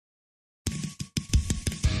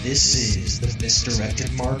This is the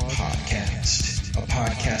Misdirected Mark Podcast, a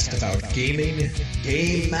podcast about gaming,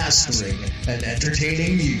 game mastering, and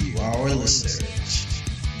entertaining you, our listeners.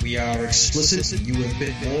 We are explicit, you have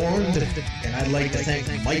been warned, and I'd like to thank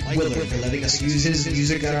Mike Willard for letting us use his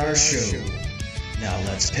music on our show. Now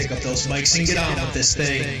let's pick up those mics and get on with this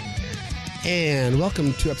thing. And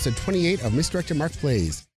welcome to episode 28 of Misdirected Mark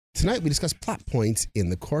Plays. Tonight we discuss plot points in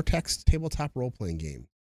the Cortex tabletop role-playing game.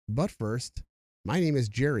 But first, my name is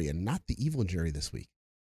Jerry, and not the evil Jerry this week.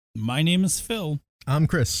 My name is Phil. I'm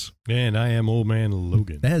Chris. And I am Old Man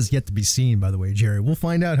Logan. That has yet to be seen, by the way, Jerry. We'll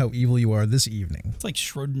find out how evil you are this evening. It's like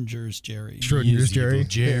Schrodinger's Jerry. Schrodinger's Jerry?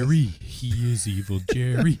 Jerry. He is evil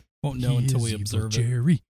Jerry. Won't know until we observe it.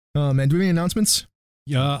 Jerry. And do we have any announcements?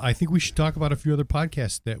 Yeah, I think we should talk about a few other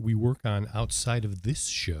podcasts that we work on outside of this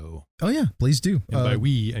show. Oh, yeah. Please do. And by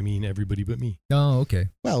we, I mean everybody but me. Oh, okay.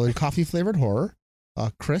 Well, in coffee-flavored horror,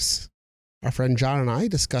 Chris, our friend John, and I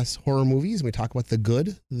discuss horror movies. And we talk about the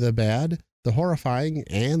good, the bad, the horrifying,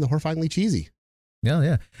 and the horrifyingly cheesy.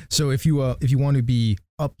 Yeah. So if you want to be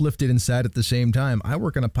uplifted and sad at the same time, I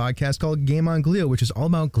work on a podcast called Game on Glio, which is all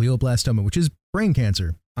about glioblastoma, which is brain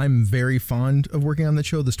cancer. I'm very fond of working on the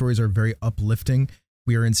show. The stories are very uplifting.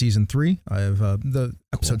 We are in season 3. I have the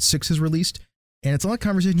episode 6 is released, and it's a lot of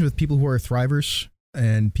conversations with people who are thrivers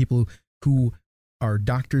and people who are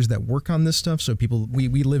doctors that work on this stuff. So we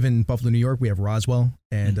live in Buffalo, New York. We have Roswell,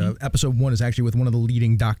 and episode 1 is actually with one of the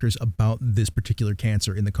leading doctors about this particular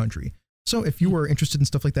cancer in the country. So if you are interested in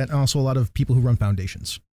stuff like that, and also a lot of people who run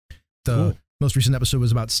foundations. The most recent episode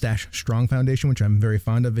was about Stash Strong Foundation, which I'm very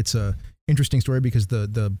fond of. It's a interesting story because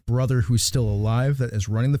the brother who's still alive that is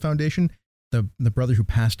running the foundation, the brother who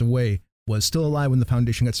passed away was still alive when the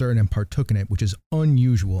foundation got started and partook in it, which is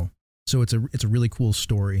unusual. So it's a really cool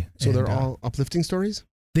story. So they're all uplifting stories?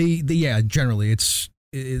 Yeah, generally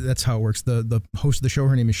that's how it works. The host of the show,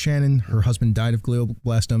 her name is Shannon. Her husband died of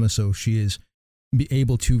glioblastoma, so she is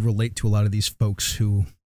able to relate to a lot of these folks who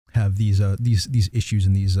have these issues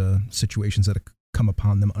and these situations that come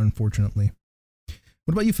upon them, unfortunately.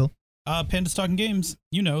 What about you, Phil? Panda's Talking Games.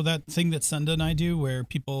 You know, that thing that Senda and I do where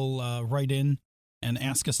people write in and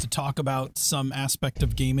ask us to talk about some aspect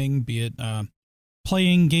of gaming, be it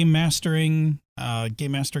playing, game mastering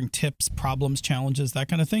tips, problems, challenges, that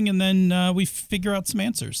kind of thing. And then we figure out some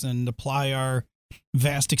answers and apply our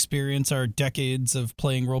vast experience, our decades of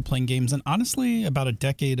playing role-playing games, and honestly, about a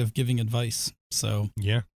decade of giving advice. So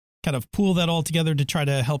yeah, kind of pool that all together to try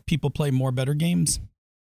to help people play more better games.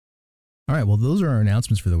 All right, well, those are our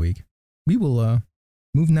announcements for the week. We will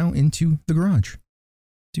move now into the garage.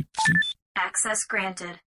 Access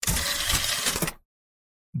granted.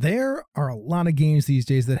 There are a lot of games these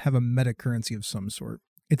days that have a meta currency of some sort.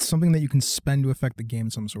 It's something that you can spend to affect the game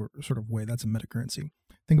in some sort of way. That's a meta currency.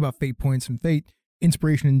 Think about Fate points and Fate,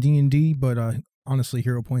 inspiration in D&D, but honestly,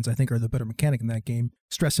 hero points I think are the better mechanic in that game.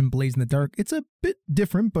 Stress and Blaze in the Dark, it's a bit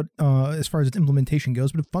different, but as far as its implementation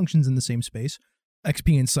goes, but it functions in the same space.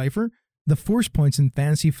 XP and Cypher, the Force points in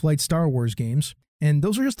Fantasy Flight Star Wars games, and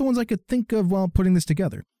those are just the ones I could think of while putting this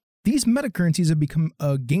together. These meta currencies have become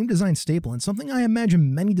a game design staple and something I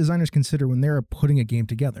imagine many designers consider when they're putting a game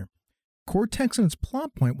together. Cortex and its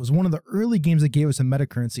plot point was one of the early games that gave us a meta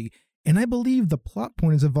currency, and I believe the plot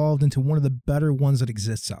point has evolved into one of the better ones that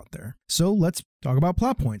exists out there. So let's talk about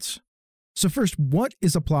plot points. So first, what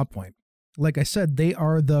is a plot point? Like I said, they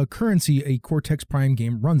are the currency a Cortex Prime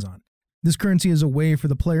game runs on. This currency is a way for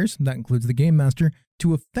the players, that includes the game master,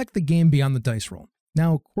 to affect the game beyond the dice roll.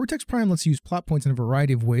 Now, Cortex Prime lets you use plot points in a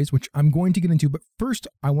variety of ways, which I'm going to get into, but first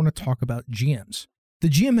I want to talk about GMs. The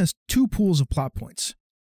GM has 2 pools of plot points,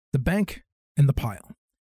 the bank and the pile.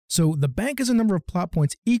 So the bank is a number of plot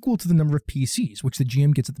points equal to the number of PCs, which the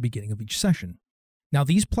GM gets at the beginning of each session. Now,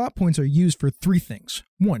 these plot points are used for 3 things.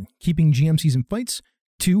 1, keeping GMCs in fights.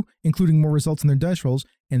 2, including more results in their dice rolls.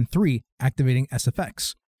 And 3, activating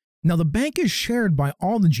SFX. Now, the bank is shared by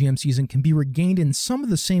all the GMCs and can be regained in some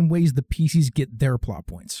of the same ways the PCs get their plot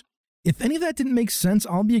points. If any of that didn't make sense,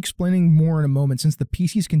 I'll be explaining more in a moment since the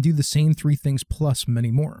PCs can do the same 3 things plus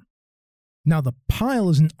many more. Now, the pile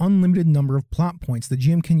is an unlimited number of plot points the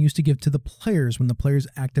GM can use to give to the players when the players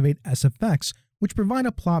activate SFX, which provide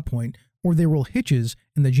a plot point, or they roll hitches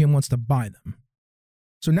and the GM wants to buy them.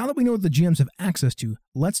 So now that we know what the GMs have access to,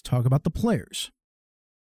 let's talk about the players.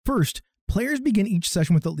 First, players begin each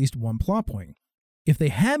session with at least 1 plot point. If they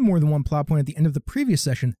had more than 1 plot point at the end of the previous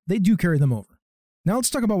session, they do carry them over. Now let's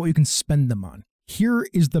talk about what you can spend them on. Here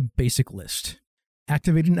is the basic list.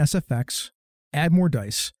 Activate an SFX, add more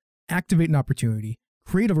dice, activate an opportunity,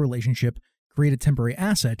 create a relationship, create a temporary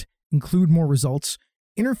asset, include more results,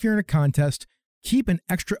 interfere in a contest, keep an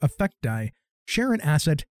extra effect die, share an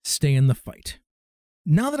asset, stay in the fight.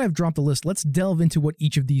 Now that I've dropped the list, let's delve into what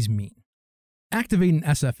each of these mean. Activate an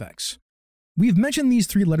SFX. We've mentioned these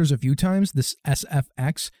 3 letters a few times, this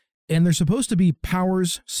SFX, and they're supposed to be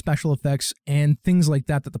powers, special effects, and things like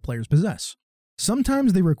that the players possess.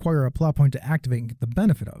 Sometimes they require a plot point to activate and get the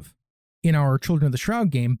benefit of. In our Children of the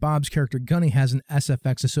Shroud game, Bob's character Gunny has an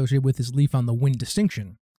SFX associated with his Leaf on the Wind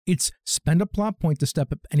distinction. It's spend a plot point to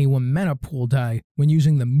step up any 1 mana pool die when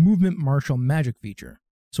using the Movement Martial magic feature.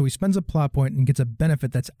 So he spends a plot point and gets a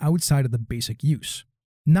benefit that's outside of the basic use.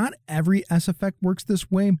 Not every SFX works this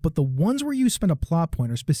way, but the ones where you spend a plot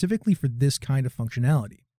point are specifically for this kind of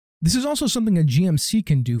functionality. This is also something a GMC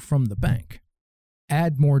can do from the bank.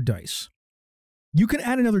 Add more dice. You can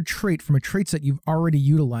add another trait from a trait set you've already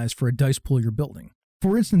utilized for a dice pool you're building.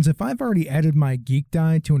 For instance, if I've already added my Geek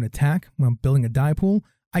die to an attack when I'm building a die pool,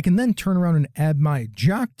 I can then turn around and add my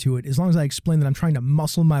Jock to it as long as I explain that I'm trying to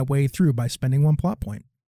muscle my way through by spending 1 plot point.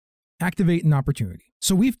 Activate an opportunity.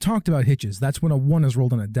 So we've talked about hitches, that's when a 1 is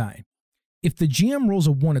rolled on a die. If the GM rolls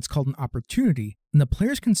a 1, it's called an opportunity, and the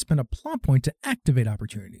players can spend a plot point to activate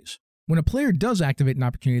opportunities. When a player does activate an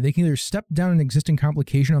opportunity, they can either step down an existing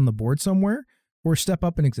complication on the board somewhere, or step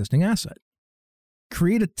up an existing asset.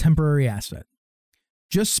 Create a temporary asset.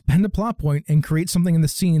 Just spend a plot point and create something in the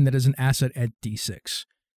scene that is an asset at D6.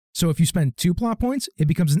 So if you spend 2 plot points, it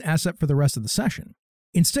becomes an asset for the rest of the session.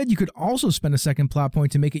 Instead, you could also spend a second plot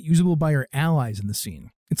point to make it usable by your allies in the scene.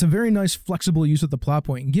 It's a very nice flexible use of the plot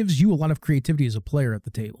point and gives you a lot of creativity as a player at the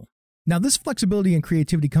table. Now, this flexibility and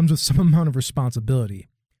creativity comes with some amount of responsibility.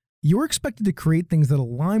 You're expected to create things that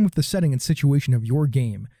align with the setting and situation of your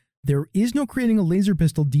game. There is no creating a laser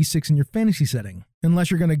pistol D6 in your fantasy setting,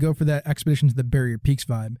 unless you're going to go for that Expedition to the Barrier Peaks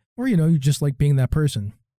vibe, or you just like being that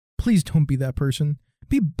person. Please don't be that person.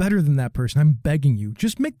 Be better than that person, I'm begging you.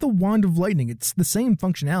 Just make the Wand of Lightning, it's the same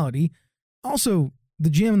functionality. Also, the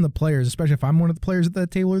GM and the players, especially if I'm one of the players at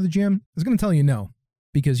that table or the GM, is going to tell you no,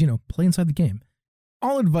 because, play inside the game.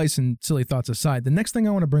 All advice and silly thoughts aside, the next thing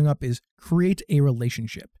I want to bring up is create a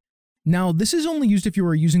relationship. Now, this is only used if you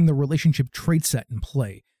are using the relationship trait set in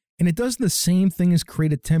play. And it does the same thing as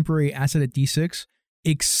create a temporary asset at D6,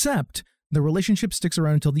 except the relationship sticks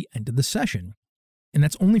around until the end of the session. And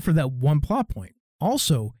that's only for that 1 plot point.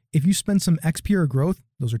 Also, if you spend some XP or growth,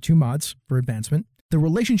 those are 2 mods for advancement, the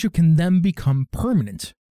relationship can then become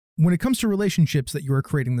permanent. When it comes to relationships that you are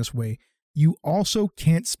creating this way, you also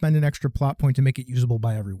can't spend an extra plot point to make it usable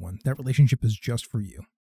by everyone. That relationship is just for you.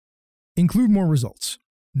 Include more results.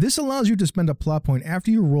 This allows you to spend a plot point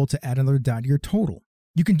after you roll to add another die to your total.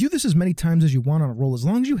 You can do this as many times as you want on a roll as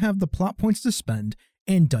long as you have the plot points to spend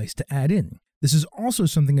and dice to add in. This is also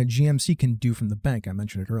something a GMC can do from the bank, I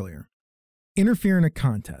mentioned it earlier. Interfere in a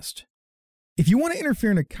contest. If you want to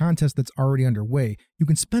interfere in a contest that's already underway, you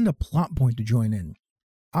can spend a plot point to join in.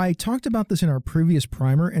 I talked about this in our previous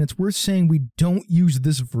primer, and it's worth saying we don't use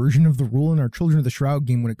this version of the rule in our Children of the Shroud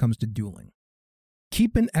game when it comes to dueling.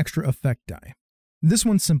 Keep an extra effect die. This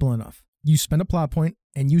one's simple enough. You spend a plot point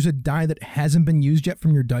and use a die that hasn't been used yet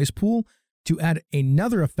from your dice pool to add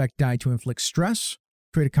another effect die to inflict stress,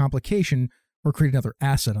 create a complication, or create another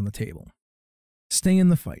asset on the table. Stay in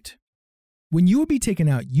the fight. When you would be taken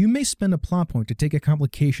out, you may spend a plot point to take a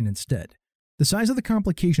complication instead. The size of the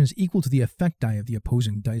complication is equal to the effect die of the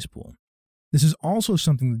opposing dice pool. This is also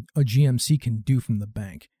something a GMC can do from the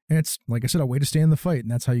bank. And it's, like I said, a way to stay in the fight,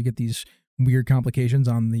 and that's how you get these weird complications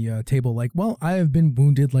on the table like, well, I have been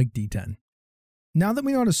wounded like D10. Now that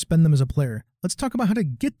we know how to spend them as a player, let's talk about how to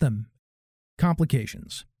get them.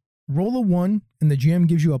 Complications. Roll a 1, and the GM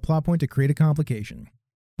gives you a plot point to create a complication.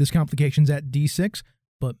 This complication's at D6,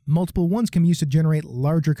 but multiple 1s can be used to generate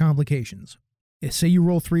larger complications. Say you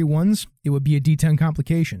roll 3 1s, it would be a D10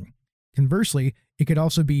 complication. Conversely, it could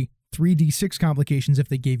also be 3 D6 complications if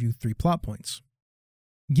they gave you 3 plot points.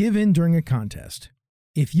 Give in during a contest.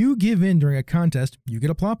 If you give in during a contest, you get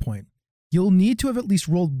a plot point. You'll need to have at least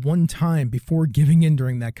rolled 1 time before giving in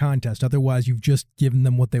during that contest, otherwise you've just given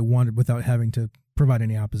them what they wanted without having to provide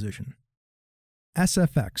any opposition.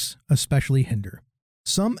 SFX, especially Hinder.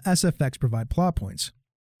 Some SFX provide plot points.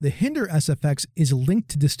 The Hinder SFX is linked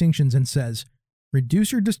to distinctions and says,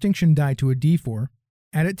 reduce your distinction die to a D4,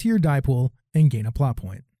 add it to your die pool, and gain a plot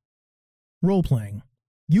point. Role-playing.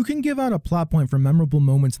 You can give out a plot point for memorable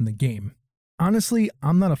moments in the game. Honestly,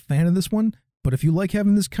 I'm not a fan of this one, but if you like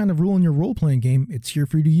having this kind of rule in your role-playing game, it's here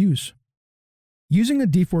for you to use. Using a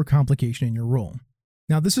D4 complication in your role.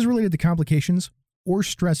 Now, this is related to complications or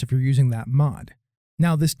stress if you're using that mod.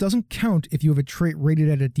 Now, this doesn't count if you have a trait rated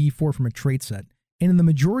at a D4 from a trait set, and in the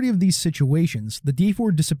majority of these situations, the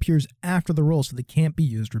D4 disappears after the roll so they can't be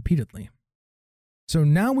used repeatedly. So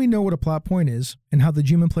now we know what a plot point is and how the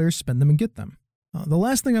GM and players spend them and get them. The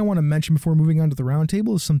last thing I want to mention before moving on to the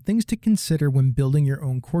roundtable is some things to consider when building your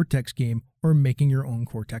own Cortex game or making your own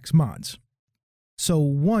Cortex mods. So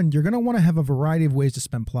 1, you're going to want to have a variety of ways to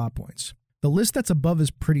spend plot points. The list that's above is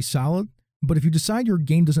pretty solid, but if you decide your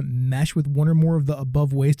game doesn't mesh with one or more of the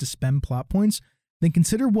above ways to spend plot points, then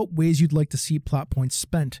consider what ways you'd like to see plot points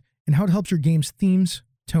spent and how it helps your game's themes,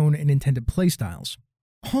 tone, and intended playstyles.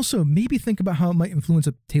 Also, maybe think about how it might influence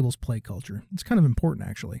a table's play culture. It's kind of important,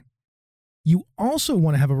 actually. You also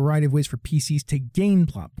want to have a variety of ways for PCs to gain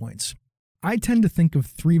plot points. I tend to think of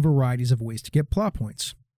 3 varieties of ways to get plot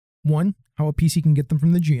points. 1, how a PC can get them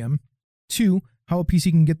from the GM. 2, how a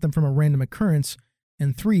PC can get them from a random occurrence.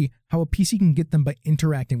 And 3, how a PC can get them by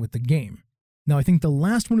interacting with the game. Now, I think the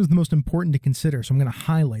last one is the most important to consider, so I'm going to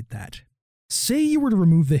highlight that. Say you were to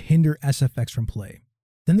remove the hinder SFX from play.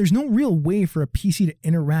 Then there's no real way for a PC to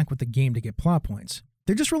interact with the game to get plot points.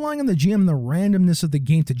 They're just relying on the GM and the randomness of the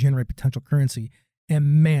game to generate potential currency.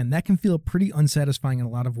 And man, that can feel pretty unsatisfying in a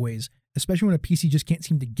lot of ways, especially when a PC just can't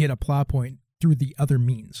seem to get a plot point through the other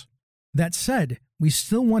means. That said, we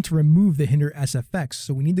still want to remove the hinder SFX,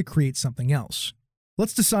 so we need to create something else.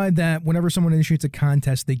 Let's decide that whenever someone initiates a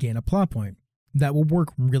contest, they gain a plot point. That will work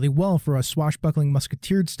really well for a swashbuckling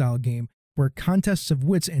musketeer-style game where contests of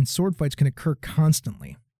wits and sword fights can occur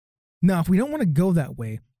constantly. Now, if we don't want to go that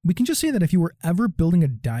way, we can just say that if you were ever building a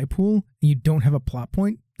die pool and you don't have a plot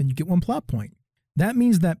point, then you get 1 plot point. That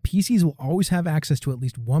means that PCs will always have access to at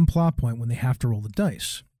least 1 plot point when they have to roll the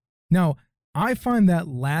dice. Now, I find that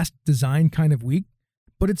last design kind of weak,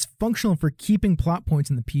 but it's functional for keeping plot points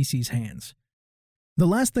in the PC's hands. The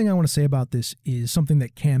last thing I want to say about this is something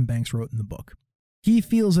that Cam Banks wrote in the book. He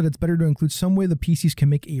feels that it's better to include some way the PCs can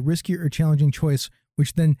make a riskier or challenging choice,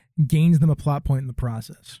 which then gains them a plot point in the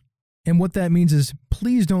process. And what that means is,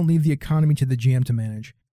 please don't leave the economy to the GM to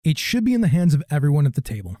manage. It should be in the hands of everyone at the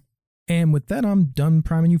table. And with that, I'm done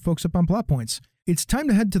priming you folks up on plot points. It's time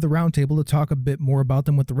to head to the roundtable to talk a bit more about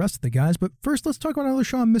them with the rest of the guys, but first let's talk about another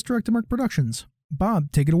show on Misdirected Mark Productions.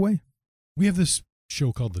 Bob, take it away. We have this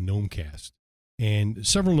show called the Gnomecast, and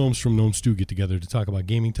several gnomes from Gnome Stew get together to talk about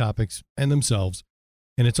gaming topics and themselves,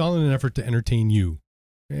 and it's all in an effort to entertain you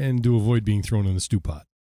and to avoid being thrown in the stew pot.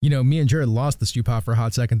 You know, me and Jared lost the stew pot for a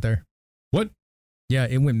hot second there. What? Yeah,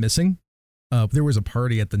 it went missing. There was a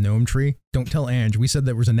party at the gnome tree. Don't tell Ange. We said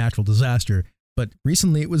there was a natural disaster, but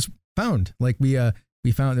recently it was found. Like we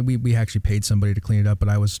found that we actually paid somebody to clean it up, but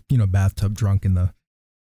I was, bathtub drunk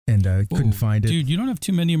couldn't find it. Dude, you don't have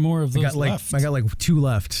too many more of those left. I got like 2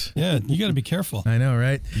 left. Yeah, you got to be careful. I know,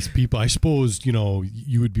 right? These people, I suppose,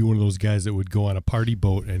 you would be one of those guys that would go on a party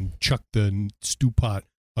boat and chuck the stew pot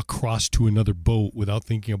across to another boat without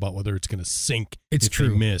thinking about whether it's going to sink. It's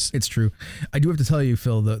true. They miss. It's true. I do have to tell you,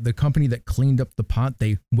 Phil, the company that cleaned up the pot,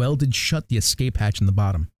 they welded shut the escape hatch in the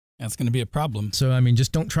bottom. That's going to be a problem. So, I mean,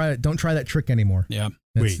 just don't try that trick anymore. Yeah.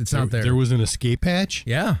 It's not there. There was an escape hatch?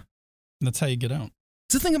 Yeah. That's how you get out.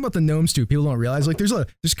 It's the thing about the gnome stew. People don't realize, like, there's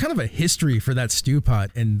kind of a history for that stew pot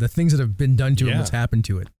and the things that have been done to it and what's happened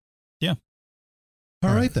to it. Yeah.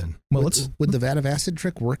 All right, then. Well, would the vat of acid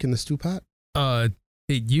trick work in the stew pot?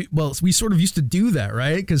 We sort of used to do that,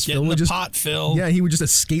 right? Because Phil would just pot, Phil. Yeah, he would just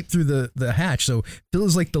escape through the hatch. So Phil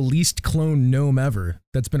is like the least cloned gnome ever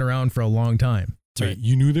that's been around for a long time. Wait,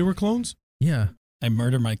 you knew they were clones? Yeah. I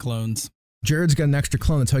murder my clones. Jared's got an extra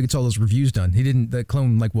clone. That's how he gets all those reviews done. The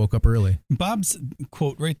clone woke up early. Bob's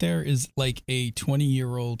quote right there is like a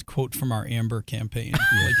 20-year-old quote from our Amber campaign.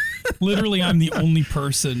 Like, literally, I'm the only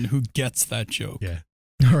person who gets that joke. Yeah.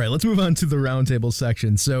 All right, let's move on to the roundtable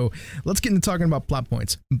section. So let's get into talking about plot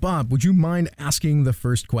points. Bob, would you mind asking the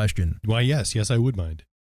first question? Why, yes, I would mind.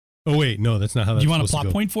 Oh, wait, no, that's not how that's Do you want a supposed plot to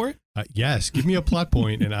go. point for it? Yes, give me a plot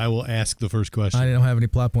point and I will ask the first question. I don't have any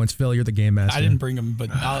plot points. Phil, you're the game master. I didn't bring them,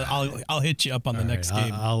 but I'll hit you up on the next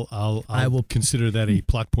game. I will consider that a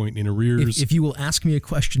plot point in arrears. If you will ask me a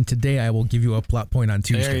question today, I will give you a plot point on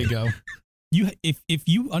Tuesday. There you go. If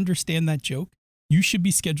you understand that joke, you should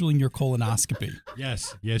be scheduling your colonoscopy.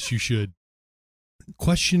 Yes, you should.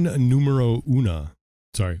 Question numero uno.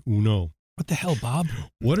 What the hell, Bob?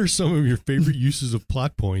 What are some of your favorite uses of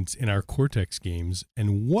plot points in our Cortex games,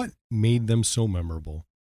 and what made them so memorable?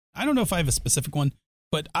 I don't know if I have a specific one,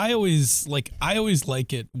 but I always like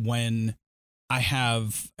it when I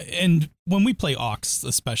have, and when we play Ox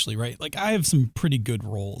especially, right? Like I have some pretty good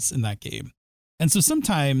rolls in that game. And so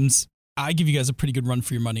sometimes I give you guys a pretty good run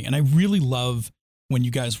for your money, and I really love when you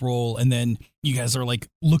guys roll and then you guys are like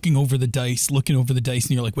looking over the dice, and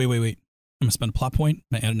you're like, wait. I'm gonna spend a plot point.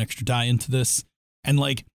 I'm gonna add an extra die into this. And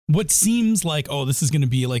like what seems like, oh, this is gonna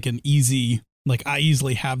be like an easy, like I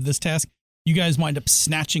easily have this task, you guys wind up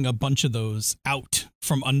snatching a bunch of those out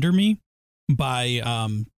from under me by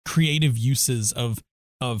creative uses of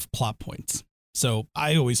plot points. So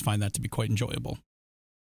I always find that to be quite enjoyable.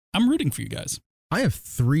 I'm rooting for you guys. I have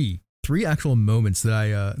three actual moments that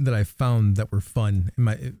I found that were fun in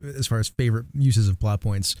my as far as favorite uses of plot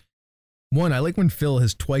points. One, I like when Phil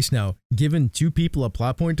has twice now given two people a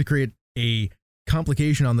plot point to create a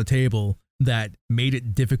complication on the table that made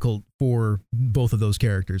it difficult for both of those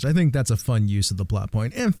characters. I think that's a fun use of the plot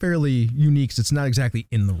point and fairly unique because it's not exactly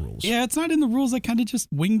in the rules. Yeah, it's not in the rules. I kind of just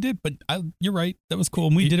winged it, but you're right. That was cool.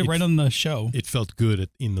 And we did it right on the show. It felt good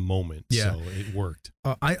in the moment, yeah. So it worked.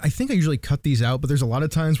 I think I usually cut these out, but there's a lot of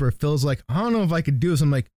times where Phil's like, I don't know if I could do this. I'm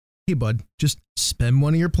like, hey, bud, just spend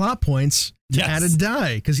one of your plot points to add a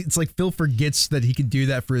die. Because it's like Phil forgets that he can do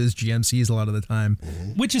that for his GMCs a lot of the time.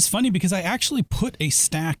 Which is funny because I actually put a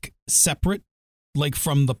stack separate, like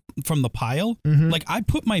from the pile. Mm-hmm. Like I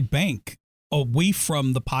put my bank away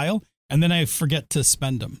from the pile and then I forget to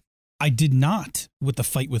spend them. I did not with the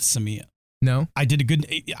fight with Samia. No, I did a good.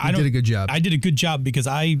 did a good job. I did a good job because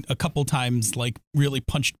I a couple times like really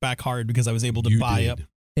punched back hard because I was able to buy up.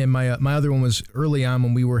 And my other one was early on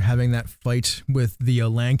when we were having that fight with the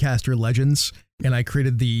Lancaster Legends, and I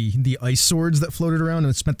created the ice swords that floated around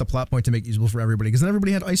and spent the plot point to make it usable for everybody because then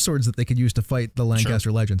everybody had ice swords that they could use to fight the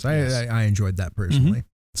Lancaster Legends. I enjoyed that personally.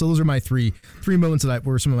 Mm-hmm. So those are my three moments that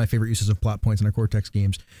were some of my favorite uses of plot points in our Cortex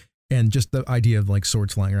games, and just the idea of like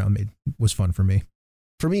swords flying around was fun for me.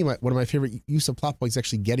 For me, one of my favorite use of plot points is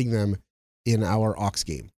actually getting them in our Aux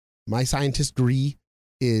game. My scientist Gree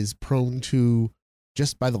is prone to,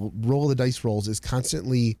 just by the roll of the dice rolls, is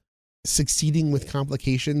constantly succeeding with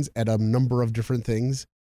complications at a number of different things.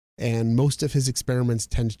 And most of his experiments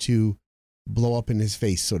tend to blow up in his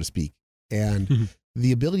face, so to speak. And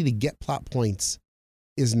the ability to get plot points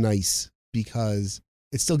is nice because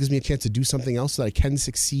it still gives me a chance to do something else so that I can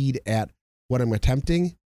succeed at what I'm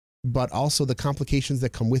attempting, but also the complications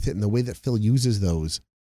that come with it and the way that Phil uses those.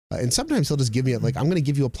 And sometimes he'll just give me I'm going to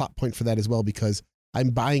give you a plot point for that as well because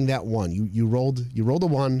I'm buying that one. You rolled a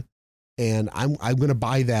one, and I'm going to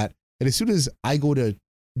buy that. And as soon as I go to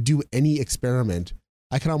do any experiment,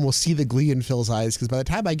 I can almost see the glee in Phil's eyes because by the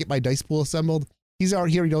time I get my dice pool assembled, he's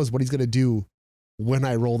already here. He knows what he's going to do when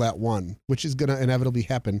I roll that one, which is going to inevitably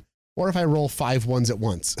happen. Or if I roll 5 ones at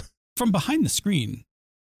once. From behind the screen,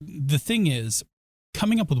 the thing is,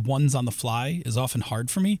 coming up with ones on the fly is often hard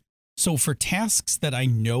for me. So for tasks that I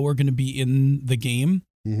know are going to be in the game,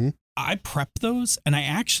 mm-hmm. I prep those, and I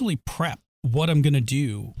actually prep what I'm going to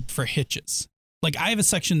do for hitches. Like I have a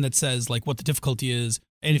section that says like what the difficulty is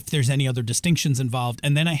and if there's any other distinctions involved.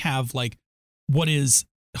 And then I have like what is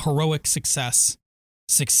heroic success,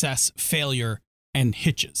 failure, and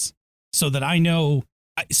hitches so that I know.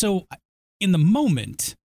 So in the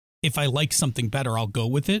moment, if I like something better, I'll go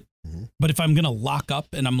with it. Mm-hmm. But if I'm going to lock up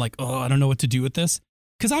and I'm like, oh, I don't know what to do with this,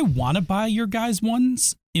 because I want to buy your guys'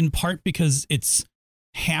 ones in part because it's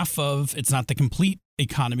not the complete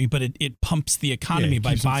economy, but it pumps the economy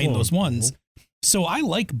by buying those ones. So I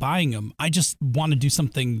like buying them. I just want to do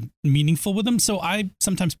something meaningful with them. So I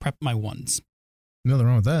sometimes prep my ones. Nothing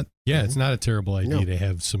wrong with that. Yeah, it's not a terrible idea to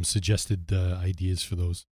have some suggested ideas for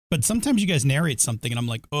those. But sometimes you guys narrate something and I'm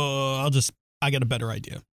like, oh, I got a better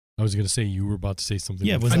idea. I was going to say you were about to say something.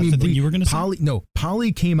 Yeah, was that the thing you were going to say? No,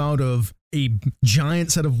 Polly came out of a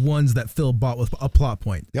giant set of ones that Phil bought with a plot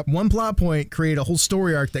point. Yep. One plot point created a whole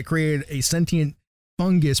story arc that created a sentient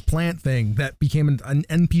fungus plant thing that became an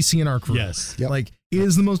NPC in our crew. Yes. Yep. Like it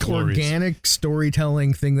is the most Glorious. organic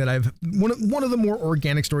storytelling thing that one of the more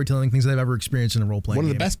organic storytelling things that I've ever experienced in a role playing game.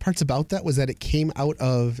 One of the best parts about that was that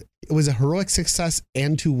it was a heroic success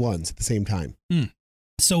and 2 ones at the same time.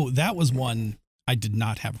 So that was one I did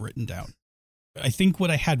not have written down. I think what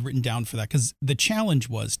I had written down for that, because the challenge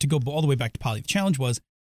was to go all the way back to Polly. The challenge was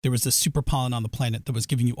there was a super pollen on the planet that was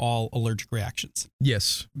giving you all allergic reactions.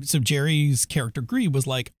 Yes. So Jerry's character Gree was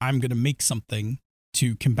like, I'm going to make something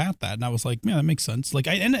to combat that. And I was like, yeah, that makes sense. Like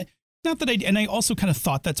and I also kind of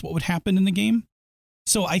thought that's what would happen in the game.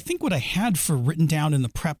 So I think what I had for written down in the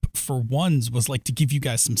prep for ones was like to give you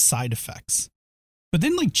guys some side effects. But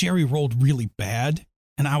then like Jerry rolled really bad.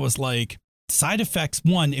 And I was like, side effects,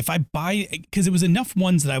 one, if I buy, because it was enough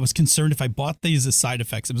ones that I was concerned if I bought these as side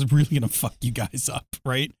effects, it was really going to fuck you guys up,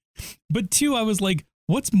 right? But 2, I was like,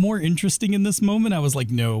 what's more interesting in this moment? I was like,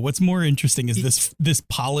 no, what's more interesting is this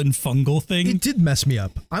pollen fungal thing. It did mess me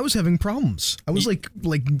up. I was having problems. I was like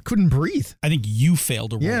couldn't breathe. I think you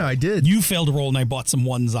failed to roll. Yeah, I did. You failed to roll and I bought some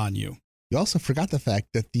ones on you. You also forgot the fact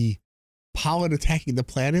that the pollen attacking the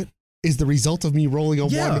planet is the result of me rolling a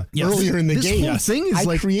one earlier in the this game. Whole thing is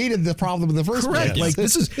I created the problem in the first place. Like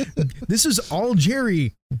this is all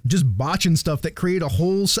Jerry just botching stuff that create a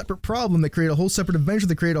whole separate problem, that create a whole separate adventure,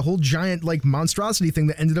 that create a whole giant like monstrosity thing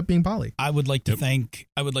that ended up being Poly. I would like to thank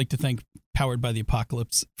Powered by the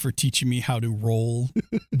Apocalypse for teaching me how to roll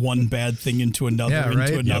one bad thing into another.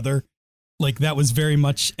 Yep. Like that was very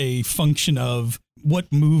much a function of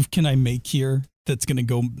what move can I make here that's going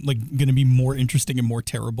to be more interesting and more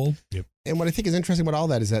terrible. Yep. And what I think is interesting about all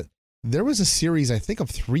that is that there was a series, I think, of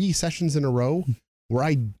 3 sessions in a row where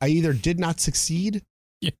I either did not succeed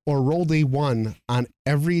or rolled a 1 on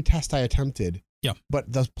every test I attempted. Yeah.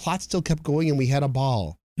 But the plot still kept going and we had a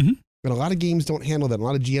ball. Mm-hmm. And a lot of games don't handle that. A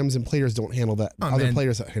lot of GMs and players don't handle that.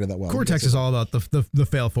 Players that handle that well. Cortex is all about the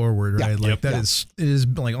fail forward, right? It is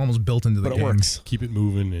like almost built into the game. It works. Keep it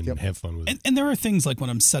moving and have fun with it. And there are things like when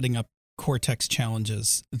I'm setting up Cortex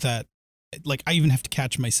challenges that like I even have to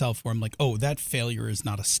catch myself where I'm like, oh, that failure is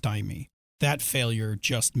not a stymie. That failure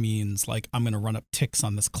just means like I'm going to run up ticks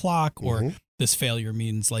on this clock, or this failure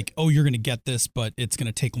means like, oh, you're going to get this, but it's going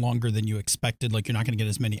to take longer than you expected. Like you're not going to get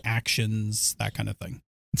as many actions, that kind of thing.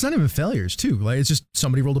 It's not even failures too. Like it's just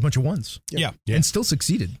somebody rolled a bunch of 1s. Yeah. And still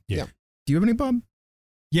succeeded. Yeah. Do you have any, Bob?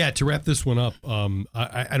 Yeah. To wrap this one up,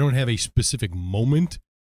 I don't have a specific moment,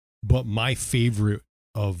 but my favorite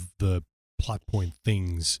of the plot point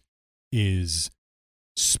things is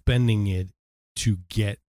spending it to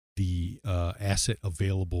get the asset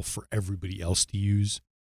available for everybody else to use.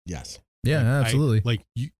 Yes. Yeah, absolutely. Like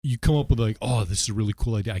you come up with like, oh, this is a really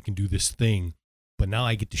cool idea. I can do this thing. But now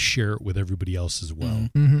I get to share it with everybody else as well.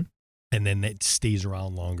 Mm-hmm. And then that stays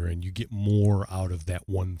around longer and you get more out of that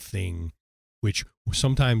one thing, which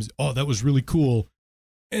sometimes, oh, that was really cool.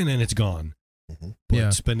 And then it's gone. Mm-hmm.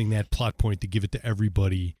 But spending that plot point to give it to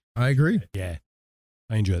everybody. I agree. Yeah.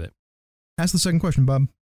 I enjoy that. Ask the second question, Bob.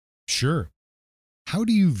 Sure. How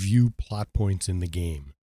do you view plot points in the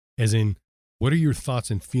game? As in, what are your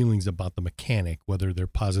thoughts and feelings about the mechanic, whether they're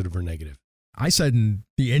positive or negative? I said in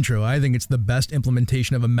the intro, I think it's the best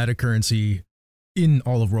implementation of a meta-currency in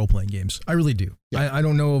all of role-playing games. I really do. Yeah. I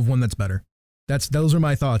don't know of one that's better. Those are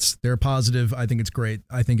my thoughts. They're positive. I think it's great.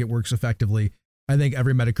 I think it works effectively. I think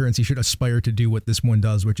every meta-currency should aspire to do what this one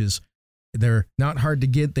does, which is they're not hard to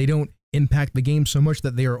get. They don't impact the game so much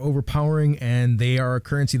that they are overpowering, and they are a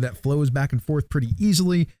currency that flows back and forth pretty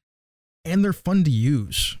easily, and they're fun to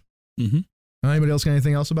use. Mm-hmm. Anybody else got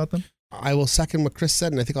anything else about them? I will second what Chris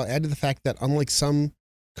said, and I think I'll add to the fact that unlike some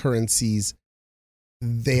currencies,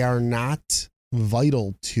 they are not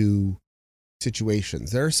vital to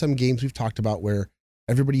situations. There are some games we've talked about where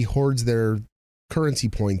everybody hoards their currency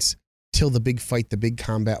points till the big fight, the big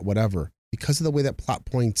combat, whatever. Because of the way that plot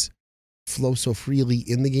points flow so freely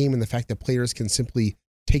in the game and the fact that players can simply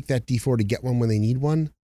take that D4 to get one when they need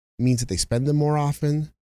one, means that they spend them more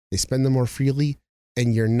often, they spend them more freely,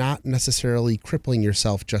 and you're not necessarily crippling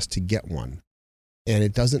yourself just to get one. And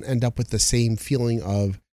it doesn't end up with the same feeling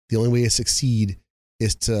of the only way to succeed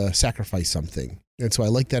is to sacrifice something. And so I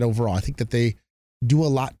like that overall. I think that they do a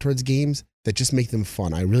lot towards games that just make them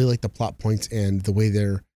fun. I really like the plot points and the way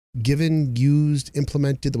they're given, used,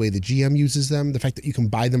 implemented, the way the GM uses them, the fact that you can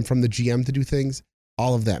buy them from the GM to do things.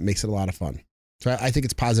 All of that makes it a lot of fun. So I think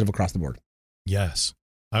it's positive across the board. Yes.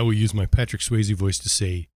 I will use my Patrick Swayze voice to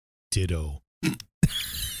say ditto.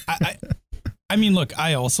 I mean, look,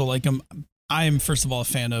 I also like them. I am, first of all, a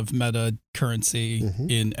fan of meta currency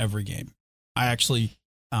in every game. I actually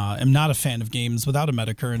am not a fan of games without a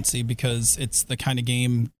meta currency because it's the kind of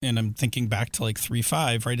game, and I'm thinking back to like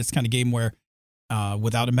 3.5, right? It's the kind of game where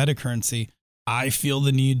without a meta currency, I feel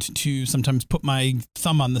the need to sometimes put my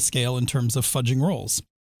thumb on the scale in terms of fudging rolls.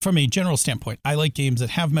 From a general standpoint, I like games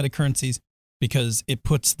that have meta currencies because it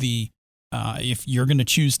puts if you're going to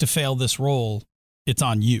choose to fail this roll, it's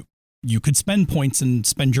on you. You could spend points and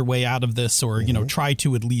spend your way out of this, or, try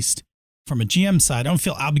to, at least from a GM side. I don't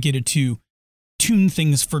feel obligated to tune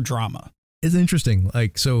things for drama. It's interesting.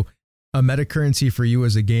 Like, so a meta currency for you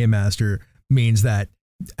as a game master means that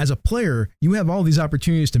as a player, you have all these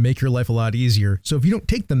opportunities to make your life a lot easier. So if you don't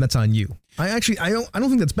take them, that's on you. I don't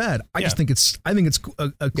think that's bad. I think it's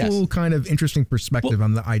a cool kind of interesting perspective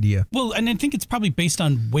on the idea. Well, and I think it's probably based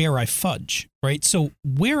on where I fudge, right? So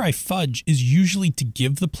where I fudge is usually to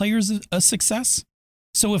give the players a success.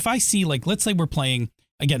 So if I see, like, let's say we're playing,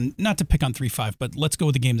 again, not to pick on 3.5, but let's go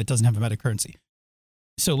with a game that doesn't have a meta currency.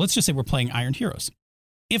 So let's just say we're playing Iron Heroes.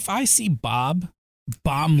 If I see Bob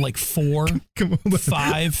bomb like 4, 5. Come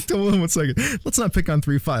on 1 second. Let's not pick on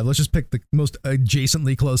 3.5. Let's just pick the most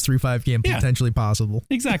adjacently close 3.5 game potentially possible.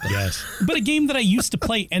 Exactly. Yes. But a game that I used to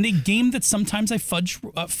play and a game that sometimes I fudge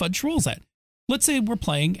rolls at. let's say we're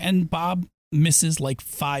playing and Bob misses like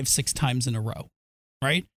 5-6 times in a row,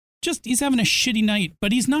 right? Just he's having a shitty night,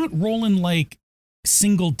 but he's not rolling like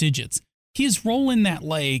single digits. He's rolling that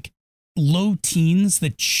like low teens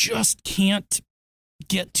that just can't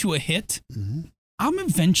get to a hit. Mm-hmm. I'm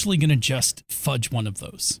eventually going to just fudge one of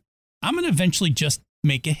those. I'm going to eventually just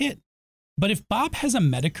make a hit. But if Bob has a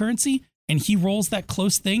meta currency and he rolls that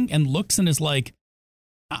close thing and looks and is like,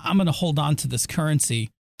 I'm going to hold on to this currency,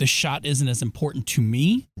 the shot isn't as important to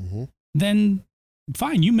me, Mm-hmm. then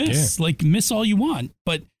fine, you miss. Like, miss all you want.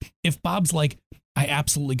 But if Bob's like, I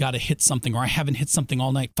absolutely got to hit something, or I haven't hit something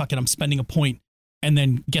all night, fuck it, I'm spending a point, and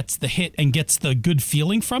then gets the hit and gets the good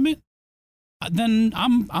feeling from it, then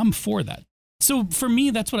I'm for that. So for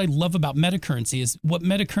me, that's what I love about meta currency. Is what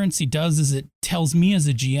meta currency does is it tells me as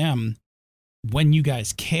a GM when you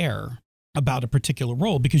guys care about a particular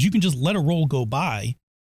role, because you can just let a role go by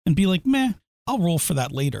and be like, meh, I'll roll for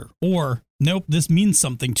that later. Or nope, this means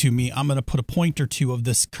something to me. I'm going to put a point or two of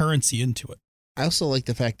this currency into it. I also like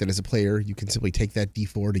the fact that as a player, you can simply take that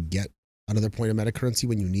D4 to get another point of meta currency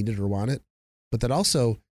when you need it or want it. But that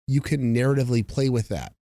also you can narratively play with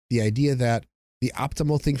that. The idea that the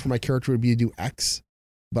optimal thing for my character would be to do X,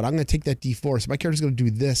 but I'm going to take that D4. So my character's going to do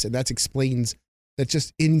this. And that explains that,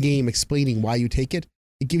 just in-game explaining why you take it.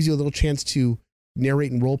 It gives you a little chance to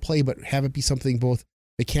narrate and role play, but have it be something both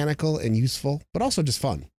mechanical and useful, but also just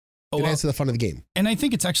fun. It adds to the fun of the game. And I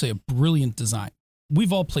think it's actually a brilliant design.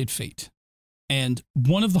 We've all played Fate. And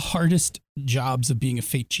one of the hardest jobs of being a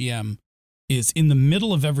Fate GM is, in the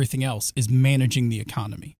middle of everything else, is managing the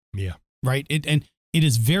economy. Yeah. Right? And it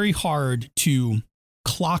is very hard to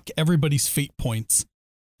clock everybody's fate points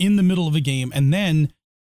in the middle of a game and then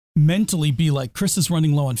mentally be like, Chris is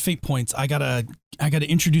running low on fate points. I gotta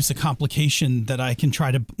introduce a complication that I can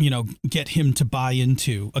try to, get him to buy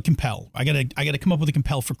into, a compel. I gotta come up with a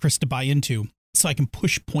compel for Chris to buy into so I can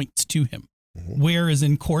push points to him. Mm-hmm. Whereas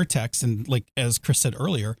in Cortex, and like as Chris said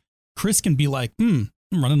earlier, Chris can be like, I'm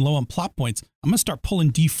running low on plot points. I'm gonna start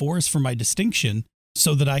pulling D4s for my distinction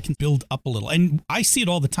so that I can build up a little. And I see it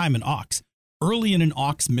all the time in Ox. Early in an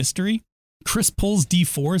Ox mystery, Chris pulls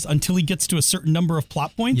D4s until he gets to a certain number of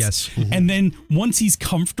plot points. Yes. Mm-hmm. And then once he's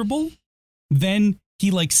comfortable, then he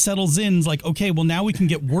like settles in, like, okay, well, now we can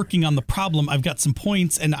get working on the problem. I've got some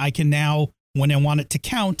points, and I can now, when I want it to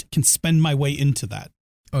count, can spend my way into that.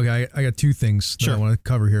 Okay, I got two things that I want to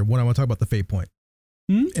cover here. One, I want to talk about the fate point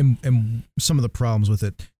and some of the problems with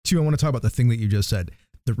it. Two, I want to talk about the thing that you just said.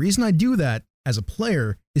 The reason I do that as a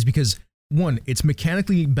player is because, one, it's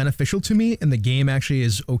mechanically beneficial to me, and the game actually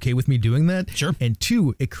is okay with me doing that. Sure. And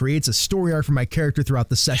two, it creates a story arc for my character throughout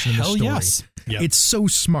the session. Hell of the story. yes. Yep. It's so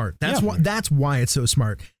smart. That's why it's so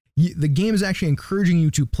smart. The game is actually encouraging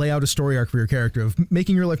you to play out a story arc for your character, of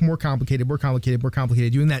making your life more complicated,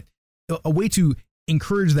 doing that, a way to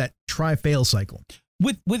encourage that try-fail cycle.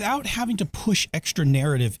 Without having to push extra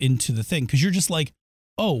narrative into the thing, because you're just like,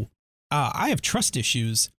 I have trust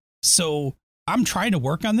issues, so I'm trying to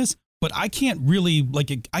work on this, but I can't really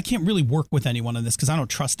work with anyone on this because I don't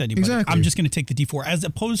trust anybody. Exactly. I'm just going to take the D4, as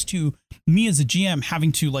opposed to me as a GM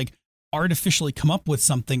having to like artificially come up with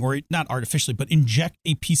something, or not artificially, but inject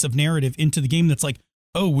a piece of narrative into the game that's like,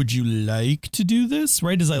 oh, would you like to do this?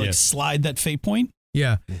 Right? As I like slide that fate point.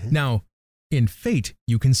 Yeah. Mm-hmm. Now, in Fate,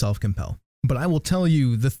 you can self-compel. But I will tell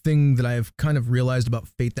you the thing that I've kind of realized about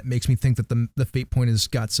Fate that makes me think that the fate point has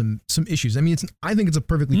got some issues. I mean, I think it's a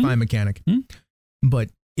perfectly fine mechanic. But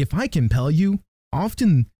if I compel you,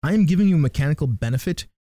 often I am giving you a mechanical benefit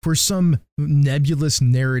for some nebulous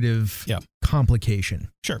narrative complication.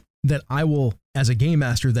 Sure. That I will, as a game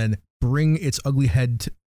master, then bring its ugly head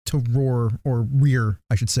to roar, or rear,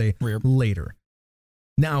 I should say, later.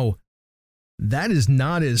 Now, that is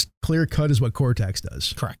not as clear cut as what Cortex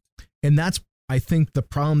does. Correct. And that's, I think, the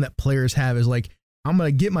problem that players have is like, I'm going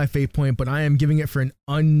to get my fate point, but I am giving it for an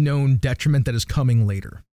unknown detriment that is coming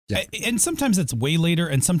later. Yeah. And sometimes it's way later,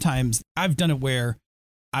 and sometimes I've done it where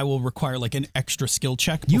I will require like an extra skill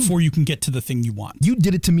check before you can get to the thing you want. You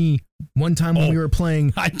did it to me one time when we were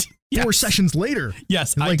playing 4 sessions later.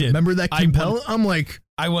 Yes, like, I did. Remember that compel? I'm like,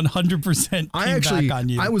 I 100% came back on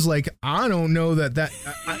you. I was like, I don't know that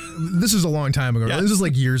this is a long time ago. Yes. This is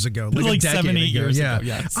like years ago. Like 7-8 years ago.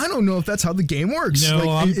 Yes. I don't know if that's how the game works. No,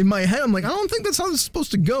 like, in my head, I'm like, I don't think that's how it's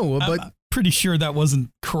supposed to go. But I'm pretty sure that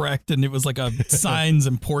wasn't correct, and it was like a signs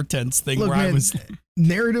and portents thing. Look, where man, I was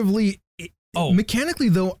narratively, mechanically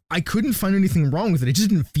though, I couldn't find anything wrong with it. It just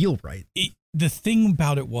didn't feel right. The thing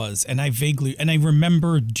about it was, and I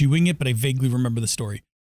remember doing it, but I vaguely remember the story.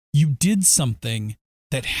 You did something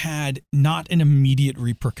that had not an immediate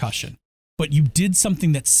repercussion, but you did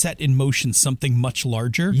something that set in motion something much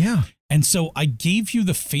larger. Yeah. And so I gave you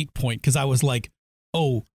the fate point because I was like,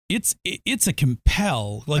 oh, it's a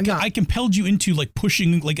compel. Like I compelled you into like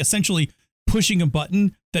pushing, like essentially pushing a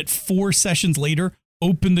button that 4 sessions later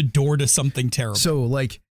opened the door to something terrible. So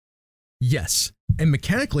like, yes. And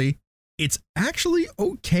mechanically, it's actually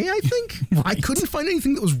okay, I think. Right. I couldn't find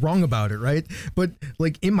anything that was wrong about it, right? But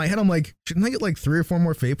like in my head, I'm like, shouldn't I get like 3 or 4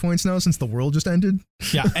 more fate points now since the world just ended?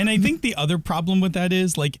 Yeah. And I think the other problem with that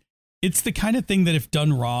is like, it's the kind of thing that if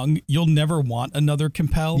done wrong, you'll never want another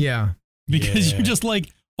compel. Yeah. Because you're just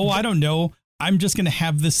like, oh, I don't know. I'm just going to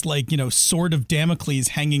have this like, sword of Damocles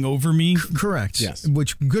hanging over me. Correct. Yes.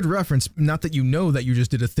 Which, good reference. Not that you know that you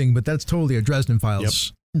just did a thing, but that's totally a Dresden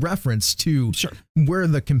Files reference to where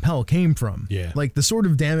the compel came from. Yeah. Like the sword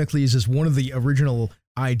of Damocles is one of the original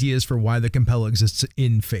ideas for why the compel exists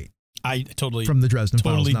in Fate. I totally from the Dresden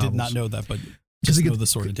Files did novels. not know that, but just know the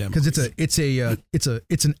sword of Damocles. Because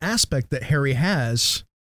it's an aspect that Harry has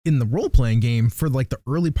in the role-playing game for like the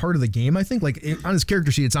early part of the game. I think like on his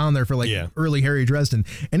character sheet, it's on there for like early Harry Dresden,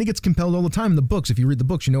 and it gets compelled all the time in the books. If you read the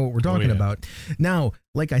books, you know what we're talking about. Now,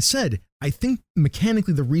 like I said, I think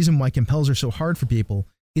mechanically the reason why compels are so hard for people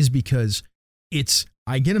is because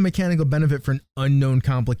I get a mechanical benefit for an unknown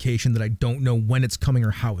complication that I don't know when it's coming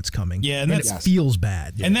or how it's coming. Yeah, and it feels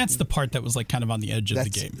bad. And that's the part that was like kind of on the edge of the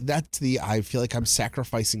game. I feel like I'm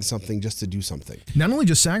sacrificing something just to do something. Not only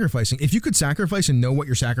just sacrificing, if you could sacrifice and know what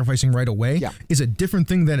you're sacrificing right away, is a different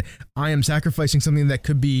thing than I am sacrificing something that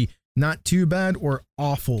could be not too bad or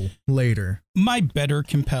awful later. My better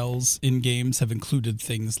compels in games have included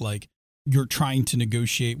things like you're trying to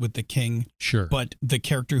negotiate with the king. Sure. But the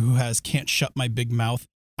character who can't shut my big mouth,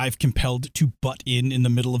 I've compelled to butt in the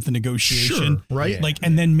middle of the negotiation. Sure, right. Like,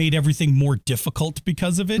 and then made everything more difficult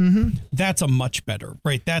because of it. Mm-hmm. That's a much better,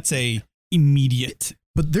 right? That's a immediate.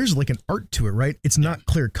 But there's like an art to it, right? It's not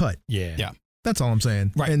clear cut. Yeah. Yeah. That's all I'm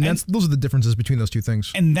saying. Right. And those are the differences between those two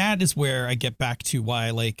things. And that is where I get back to why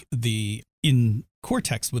I like in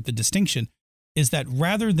Cortex with the distinction is that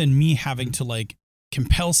rather than me having to like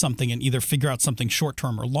compel something and either figure out something short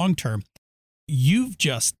term or long term, you've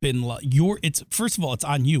just been first of all, it's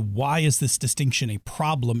on you. Why is this distinction a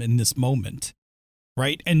problem in this moment?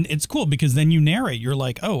 Right. And it's cool because then you narrate, you're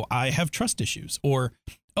like, oh, I have trust issues, or,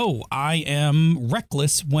 oh, I am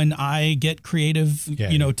reckless when I get creative,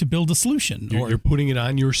 to build a solution. You're putting it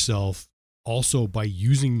on yourself also by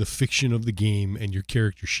using the fiction of the game and your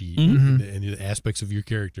character sheet and the aspects of your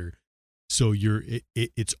character. So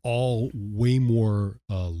it's all way more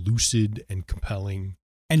lucid and compelling.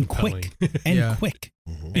 And quick. And quick.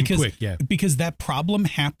 Mm-hmm. Because that problem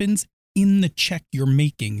happens in the check you're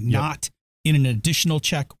making, not in an additional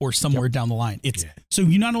check or somewhere down the line. So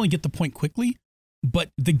you not only get the point quickly,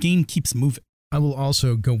 but the game keeps moving. I will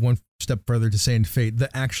also go one step further to say in Fate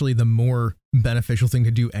that actually the more beneficial thing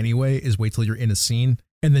to do anyway is wait till you're in a scene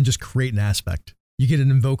and then just create an aspect. You get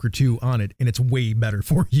an invoke or two on it, and it's way better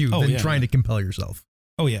for you than trying to compel yourself.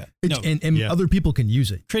 Oh, yeah. And other people can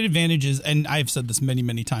use it. Create Advantage is, and I've said this many,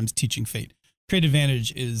 many times teaching Fate, Create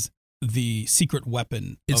Advantage is the secret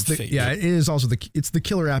weapon of Fate. Yeah, it is also it's the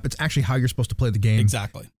killer app. It's actually how you're supposed to play the game.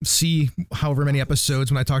 Exactly. See however many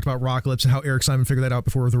episodes when I talked about Rockalypse and how Eric Simon figured that out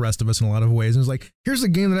before the rest of us in a lot of ways. And it's like, here's a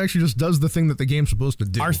game that actually just does the thing that the game's supposed to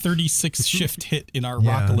do. Our 36 shift hit in our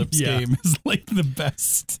Rockalypse game is like the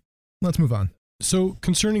best. Let's move on. So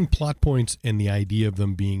concerning plot points and the idea of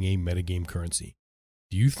them being a metagame currency,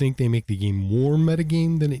 do you think they make the game more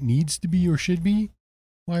metagame than it needs to be or should be?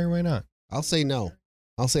 Why or why not? I'll say no.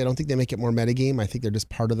 I don't think they make it more metagame. I think they're just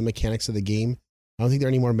part of the mechanics of the game. I don't think they're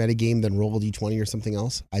any more metagame than roll a d20 or something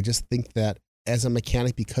else. I just think that as a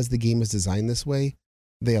mechanic, because the game is designed this way,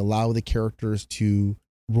 they allow the characters to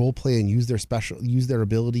role play and use their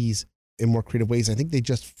abilities in more creative ways. I think they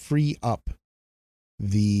just free up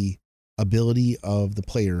the ability of the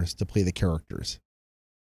players to play the characters.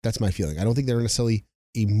 That's my feeling. I don't think they're necessarily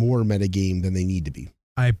a more meta game than they need to be.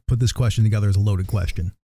 I put this question together as a loaded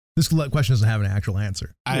question. This question doesn't have an actual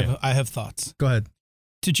answer. I have thoughts. Go ahead.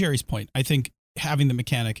 To Jerry's point, I think having the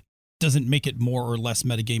mechanic doesn't make it more or less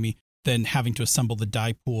metagamey than having to assemble the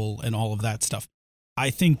die pool and all of that stuff. I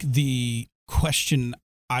think the question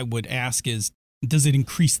I would ask is, does it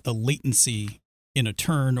increase the latency in a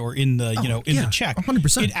turn or in the, the check?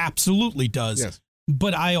 100%. It absolutely does. Yes.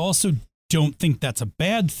 But I also don't think that's a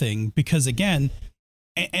bad thing because, again,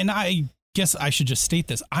 and I guess I should just state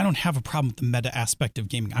this, I don't have a problem with the meta aspect of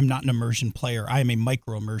gaming. I'm not an immersion player. I am a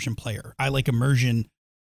micro immersion player. I like immersion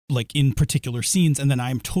like in particular scenes, and then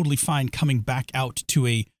I'm totally fine coming back out to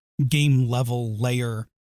a game level layer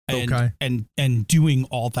and doing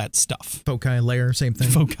all that stuff. Foci layer, same thing.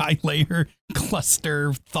 Foci layer,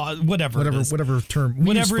 cluster, thought, whatever term.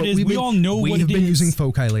 Whatever it is, we all know what it is. We have been using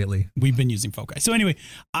foci lately. We've been using foci. So anyway,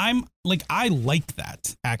 I like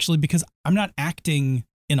that actually, because I'm not acting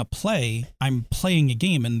in a play. I'm playing a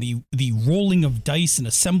game, and the rolling of dice and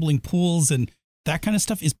assembling pools and that kind of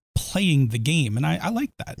stuff is playing the game. And I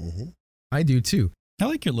like that. Mm-hmm. I do too. I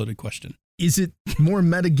like your loaded question. Is it more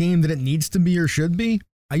meta game than it needs to be or should be?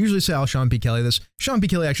 I usually say, Sean P. Kelly this. Sean P.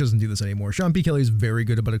 Kelly actually doesn't do this anymore. Sean P. Kelly is very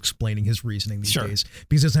good about explaining his reasoning these days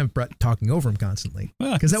because he doesn't have Brett talking over him constantly,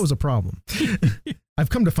 because that was a problem. I've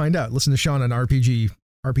come to find out. Listen to Sean on RPG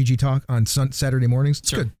Talk on Saturday mornings.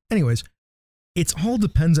 It's good. Anyways, it all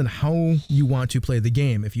depends on how you want to play the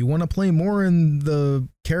game. If you want to play more in the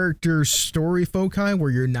character story foci where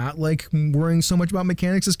you're not like worrying so much about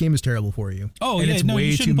mechanics, this game is terrible for you. Oh, and yeah. it's No, way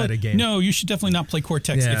you too shouldn't meta game. No, you should definitely not play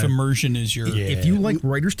Cortex if immersion is your... Yeah. If you like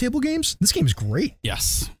writer's table games, this game is great.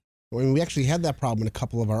 Yes. I mean, we actually had that problem in a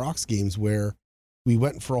couple of our Ox games where we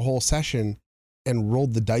went for a whole session and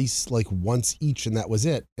rolled the dice like once each, and that was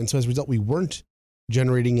it. And so as a result, we weren't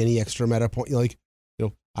generating any extra meta point. Like,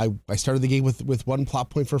 I started the game with one plot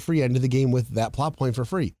point for free. I ended the game with that plot point for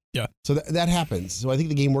free. Yeah. So that happens. So I think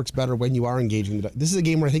the game works better when you are engaging. This is a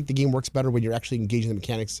game where I think the game works better when you're actually engaging the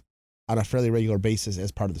mechanics on a fairly regular basis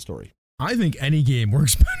as part of the story. I think any game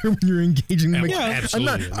works better when you're engaging the mechanics.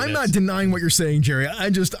 Absolutely. I'm not denying what you're saying, Jerry.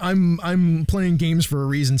 I'm playing games for a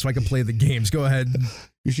reason so I can play the games. Go ahead.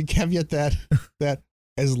 You should caveat that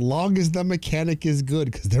as long as the mechanic is good,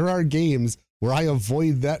 because there are games where I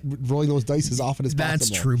avoid that rolling those dice as often as possible.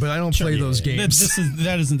 That's true, but I don't play those games.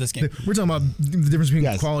 That isn't this game. We're talking about the difference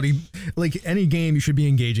between quality. Like any game, you should be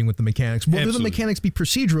engaging with the mechanics. Whether the mechanics be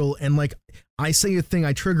procedural and like I say a thing,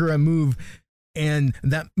 I trigger a move, and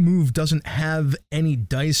that move doesn't have any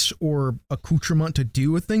dice or accoutrement to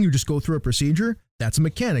do a thing, you just go through a procedure, that's a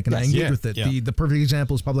mechanic, and I engage with it. Yeah. The perfect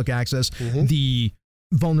example is public access, the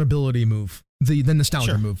vulnerability move, the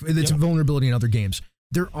nostalgia move. It's vulnerability in other games.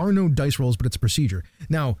 There are no dice rolls, but it's a procedure.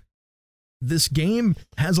 Now, this game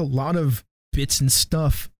has a lot of bits and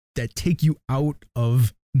stuff that take you out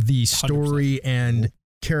of the story 100%. And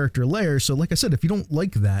character layer. So like I said, if you don't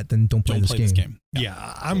like that, then don't play this game. Yeah,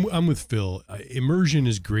 I'm with Phil. Immersion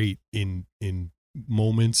is great in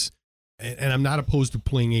moments, and I'm not opposed to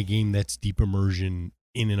playing a game that's deep immersion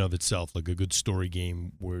in and of itself, like a good story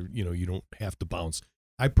game where you don't have to bounce.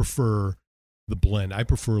 I prefer the blend. I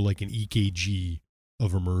prefer like an EKG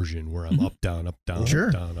of immersion where I'm up, down, up, down, sure.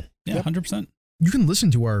 up, down, up. Yeah, 100%. You can listen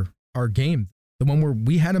to our game, the one where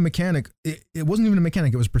we had a mechanic. It wasn't even a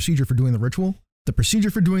mechanic. It was a procedure for doing the ritual. The procedure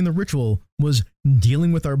for doing the ritual was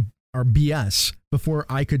dealing with our BS before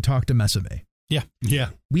I could talk to Mesame. Yeah. Yeah.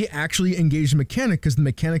 We actually engaged the mechanic because the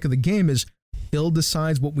mechanic of the game is Phil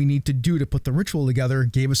decides what we need to do to put the ritual together,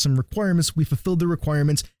 gave us some requirements. We fulfilled the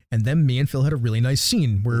requirements. And then me and Phil had a really nice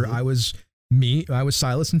scene where I was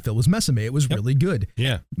Silas and Phil was Mesame. It was really good.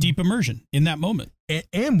 Yeah. Deep immersion in that moment.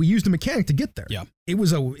 And we used a mechanic to get there. Yeah. It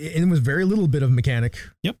was very little bit of mechanic.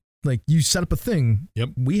 Yep. Like you set up a thing. Yep.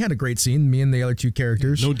 We had a great scene, me and the other two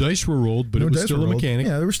characters. No dice were rolled, but it was still a mechanic.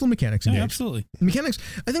 Yeah, there were still mechanics in it. Absolutely. Mechanics,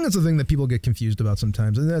 I think that's the thing that people get confused about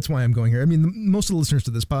sometimes. And that's why I'm going here. I mean, most of the listeners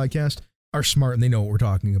to this podcast are smart and they know what we're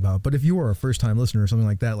talking about. But if you are a first-time listener or something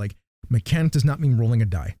like that, like mechanic does not mean rolling a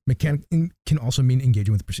die. Mechanic can also mean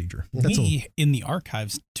engaging with the procedure. That's in the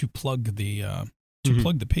archives to plug the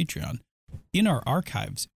plug the Patreon. In our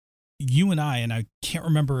archives, you and I can't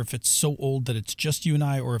remember if it's so old that it's just you and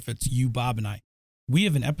I or if it's you, Bob, and I. We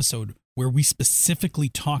have an episode where we specifically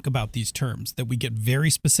talk about these terms, that we get very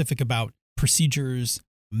specific about procedures,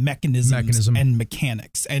 mechanisms, and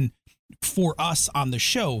mechanics. And for us on the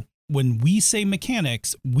show, when we say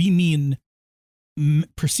mechanics, we mean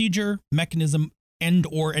procedure, mechanism, and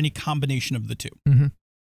or any combination of the two. Mm-hmm.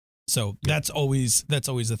 So that's always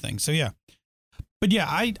the thing. So yeah. But yeah,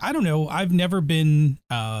 I don't know. I've never been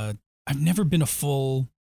a full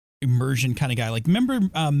immersion kind of guy. Like, remember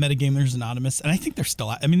Metagamers Anonymous? And I think they're still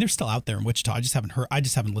out there in Wichita. I just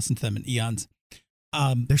haven't listened to them in eons.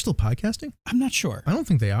 They're still podcasting? I'm not sure. I don't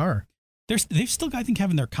think they are. They've still, I think,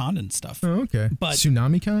 having their con and stuff. Oh, okay. But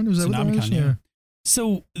TsunamiCon? Was that what it was? Yeah.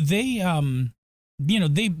 So they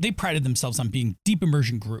they prided themselves on being deep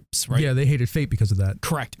immersion groups, right? Yeah, they hated Fate because of that.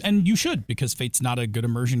 Correct. And you should, because Fate's not a good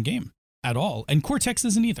immersion game at all. And Cortex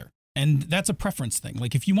isn't either. And that's a preference thing.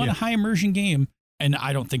 Like, if you want a high immersion game, and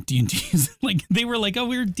I don't think D&D is like, they were like, oh,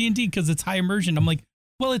 we're D&D because it's high immersion. I'm like,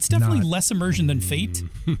 well, it's definitely less immersion than Fate,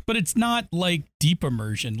 but it's not like deep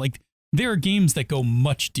immersion. Like, there are games that go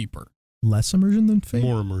much deeper. Less immersion than Fate?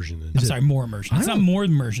 More immersion than more immersion. It's not more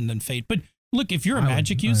immersion than Fate, but Look, if you're a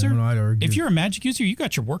Magic user, if you're a Magic user, you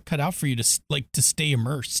got your work cut out for you to stay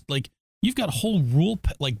immersed. Like you've got whole rule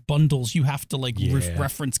bundles you have to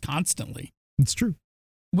reference constantly. It's true.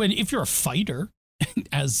 If you're a fighter,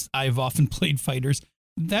 as I've often played fighters,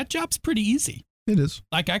 that job's pretty easy. It is.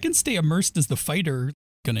 Like I can stay immersed as the fighter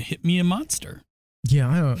gonna hit me a monster.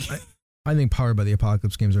 Yeah, I think Powered by the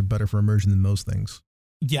Apocalypse games are better for immersion than most things.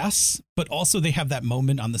 Yes, but also they have that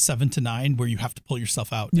moment on the 7 to 9 where you have to pull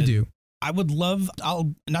yourself out. You do.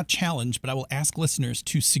 I'll not challenge, but I will ask listeners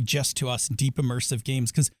to suggest to us deep immersive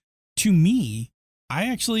games. Because to me, I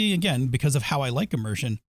actually, again, because of how I like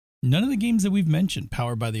immersion, none of the games that we've mentioned,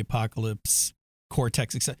 Powered by the Apocalypse,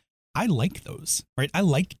 Cortex, etc., I like those, right? I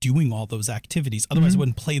like doing all those activities. Otherwise, I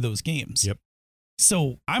wouldn't play those games. Yep.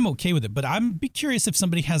 So I'm okay with it. But I'm be curious if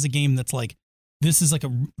somebody has a game that's like, this is like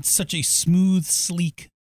such a smooth, sleek,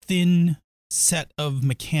 thin set of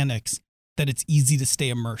mechanics that it's easy to stay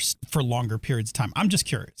immersed for longer periods of time. I'm just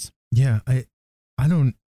curious. Yeah, I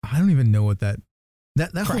don't even know what that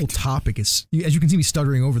whole topic is. As you can see me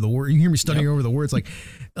stuttering over the word. You hear me stuttering over the words like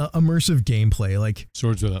immersive gameplay, like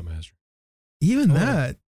Swords Without Master. Even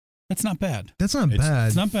that's not bad. That's not bad.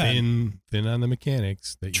 It's not bad. Thin on the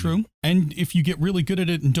mechanics. True. And if you get really good at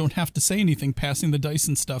it and don't have to say anything, passing the dice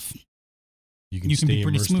and stuff, you can stay be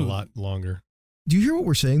pretty immersed smooth. a lot longer. Do you hear what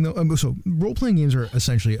we're saying though? So role playing games are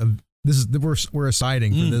essentially we're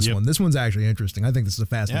assiding for this one. This one's actually interesting. I think this is a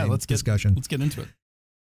fascinating discussion. Let's get into it.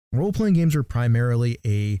 Role playing games are primarily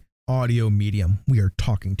a audio medium. We are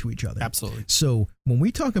talking to each other. Absolutely. So when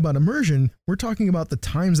we talk about immersion, we're talking about the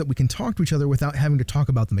times that we can talk to each other without having to talk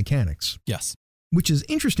about the mechanics. Yes. Which is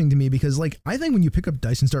interesting to me because I think when you pick up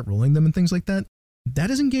dice and start rolling them and things like that, that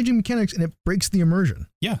is engaging mechanics and it breaks the immersion.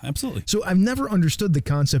 Yeah, absolutely. So I've never understood the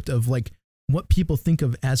concept of what people think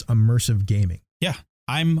of as immersive gaming. Yeah,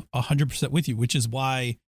 I'm 100% with you, which is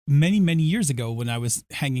why many, many years ago when I was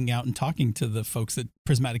hanging out and talking to the folks at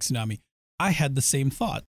Prismatic Tsunami, I had the same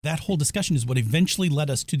thought. That whole discussion is what eventually led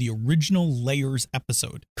us to the original Layers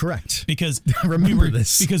episode. Correct. Because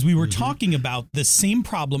Because we were talking about the same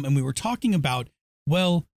problem, and we were talking about,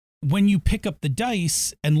 well, when you pick up the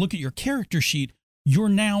dice and look at your character sheet, you're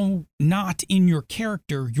now not in your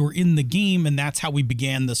character, you're in the game, and that's how we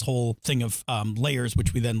began this whole thing of layers,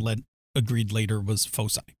 which we then agreed later was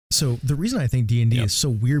foci. So the reason I think D&D is so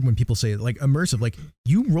weird when people say immersive,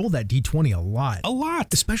 you roll that D20 a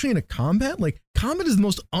lot, especially in a combat. Combat is the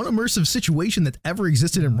most unimmersive situation that ever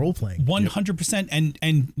existed in role playing. 100%.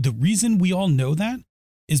 And the reason we all know that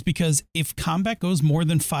is because if combat goes more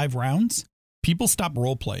than 5 rounds, people stop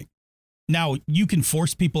role playing. Now you can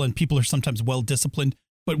force people, and people are sometimes well disciplined,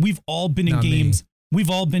 but we've all been in games. We've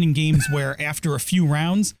all been in games where after a few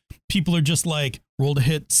rounds, people are just rolled a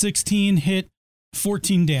hit, 16 hit,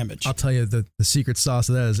 14 damage. I'll tell you the secret sauce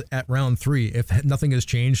of that is at round 3, if nothing has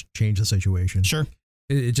changed, change the situation. Sure.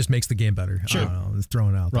 It just makes the game better. Sure. I don't know, it's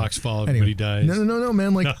thrown out. Rocks fall, everybody dies. No,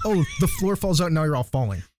 man. Oh, the floor falls out, now you're all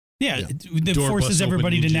falling. Yeah, it forces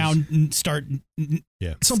everybody to now start.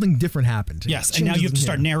 Yeah, something different happened. Yes, and now you have to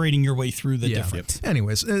start narrating your way through the difference. Yep.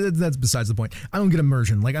 Anyways, that's besides the point. I don't get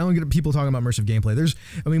immersion. I don't get people talking about immersive gameplay.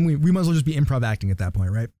 We might as well just be improv acting at that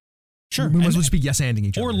point, right? Sure. We might as well just be yes-anding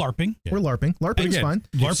each other. Or LARPing. Yeah. Or LARPing. LARPing is fine.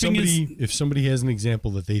 If somebody has an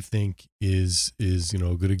example that they think is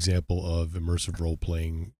a good example of immersive role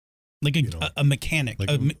playing, a mechanic,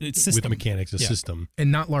 a system. With mechanics, a system,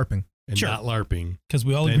 and not LARPing. And not LARPing. Because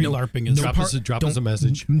we all agree LARPing is... Drop us a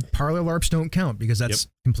message. Parlor LARPs don't count because that's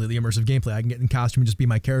completely immersive gameplay. I can get in costume and just be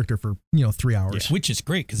my character for 3 hours. Yeah. Which is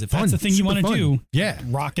great, because if that's the thing you want to do,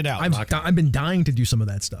 rock it out. I've been dying to do some of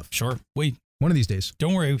that stuff. Sure. Wait. One of these days.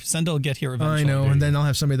 Don't worry, Senda will get here eventually. I know, and then I'll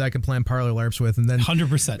have somebody that I can plan Parlor LARPs with, and then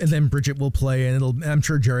 100%. And then Bridget will play, and I'm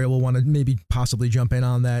sure Jerry will want to maybe possibly jump in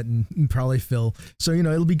on that, and probably Phil. So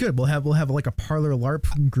it'll be good. We'll have a Parlor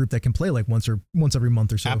LARP group that can play once every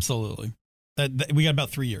month or so. Absolutely. We got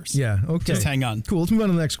about 3 years. Yeah. Okay. Just hang on. Cool. Let's move on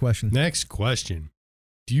to the next question. Next question: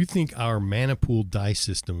 do you think our mana pool die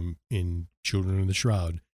system in Children of the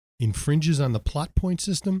Shroud infringes on the plot point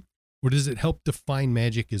system, or does it help define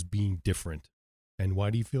magic as being different? And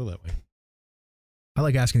why do you feel that way? I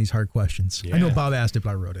like asking these hard questions. Yeah. I know Bob asked it,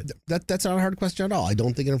 but I wrote it. That's not a hard question at all. I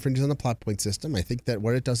don't think it infringes on the plot point system. I think that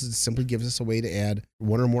what it does is it simply gives us a way to add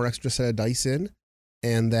one or more extra set of dice in,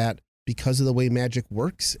 and that because of the way magic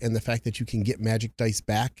works and the fact that you can get magic dice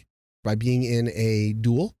back by being in a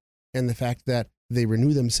duel and the fact that they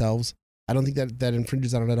renew themselves, I don't think that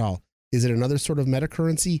infringes on it at all. Is it another sort of meta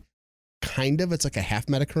currency? Kind of. It's like a half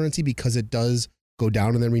meta currency because it does go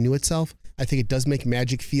down and then renew itself. I think it does make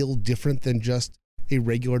magic feel different than just a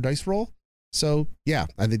regular dice roll. So yeah,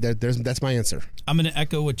 I think that's my answer. I'm going to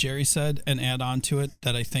echo what Jerry said and add on to it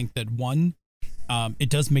that I think that one, it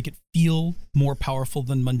does make it feel more powerful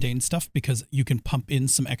than mundane stuff because you can pump in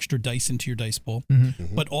some extra dice into your dice pool.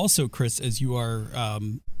 But also, Chris, as you are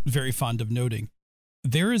very fond of noting,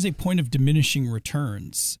 there is a point of diminishing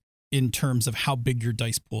returns in terms of how big your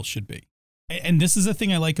dice pool should be. And this is a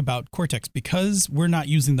thing I like about Cortex because we're not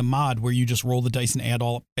using the mod where you just roll the dice and add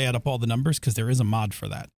up all the numbers, because there is a mod for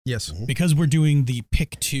that. Yes. Because we're doing the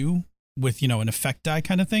pick 2 with, an effect die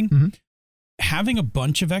kind of thing. Having a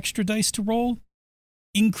bunch of extra dice to roll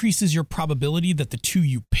increases your probability that the 2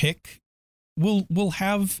 you pick will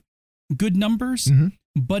have good numbers,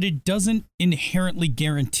 but it doesn't inherently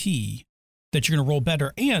guarantee that you're going to roll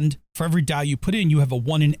better. And for every die you put in, you have a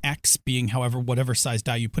 1 in X being whatever size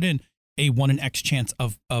die you put in, a 1 in X chance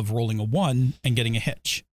of rolling a 1 and getting a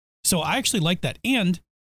hitch. So I actually like that. And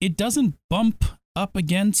it doesn't bump up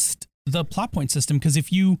against the plot point system, because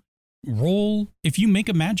if you make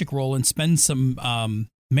a magic roll and spend some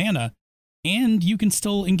mana, and you can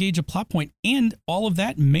still engage a plot point, and all of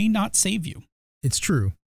that may not save you. It's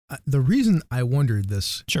true. The reason I wondered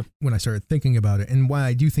this when I started thinking about it, and why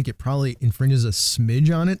I do think it probably infringes a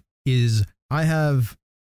smidge on it, is I have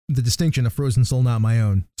the distinction of Frozen Soul not my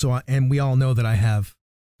own. And we all know that I have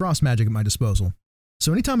frost magic at my disposal.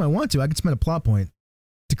 So anytime I want to, I can spend a plot point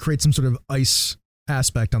to create some sort of ice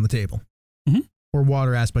aspect on the table or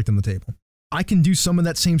water aspect on the table. I can do some of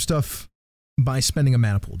that same stuff by spending a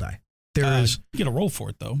mana pool die. You get a roll for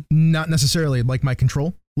it though. Not necessarily. Like my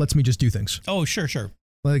control lets me just do things. Oh, sure.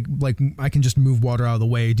 Like I can just move water out of the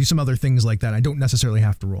way, do some other things like that. I don't necessarily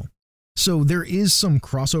have to roll. So there is some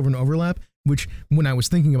crossover and overlap, which when I was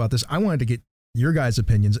thinking about this, I wanted to get your guys'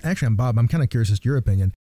 opinions. Actually, Bob, I'm kind of curious as to your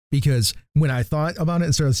opinion, because when I thought about it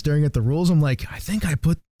and started staring at the rules, I'm like, I think I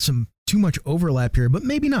put some too much overlap here, but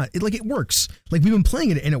maybe not. It works. Like we've been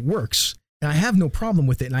playing it and it works, and I have no problem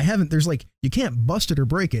with it. And you can't bust it or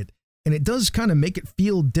break it. And it does kind of make it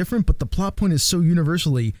feel different, but the plot point is so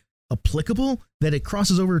universally applicable that it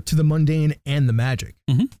crosses over to the mundane and the magic.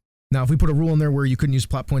 Now, if we put a rule in there where you couldn't use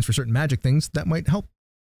plot points for certain magic things, that might help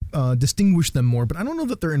distinguish them more, but I don't know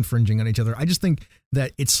that they're infringing on each other. I just think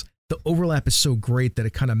that the overlap is so great that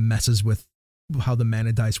it kind of messes with how the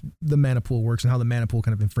mana pool works and how the mana pool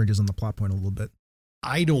kind of infringes on the plot point a little bit.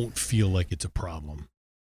 I don't feel like it's a problem.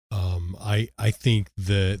 I think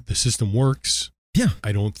the system works. Yeah.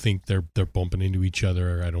 I don't think they're bumping into each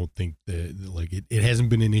other. I don't think it hasn't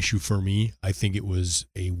been an issue for me. I think it was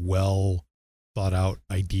a well thought out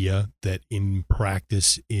idea that in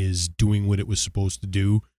practice is doing what it was supposed to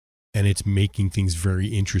do, and it's making things very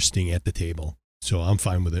interesting at the table. So I'm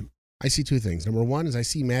fine with it. I see two things. Number one is I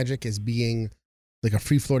see magic as being like a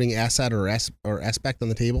free floating asset or aspect on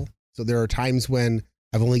the table. So there are times when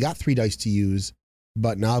I've only got 3 dice to use,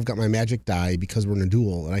 but now I've got my magic die because we're in a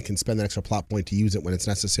duel, and I can spend an extra plot point to use it when it's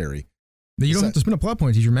necessary. You don't have to spend a plot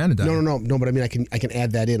point to use your mana die. No. But I mean, I can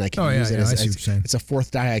add that in. I can use it I see what you're saying. It's a 4th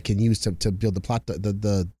die I can use to build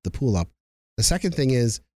the pool up. The second thing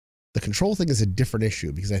is the control thing is a different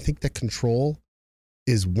issue, because I think that control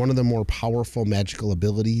is one of the more powerful magical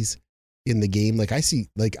abilities in the game. I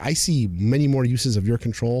see many more uses of your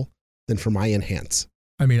control than for my enhance.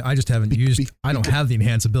 I mean, I just haven't I don't have the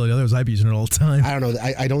enhance ability. Otherwise, I'd be using it all the time. I don't know.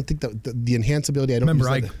 I don't think that the enhance ability. I don't remember.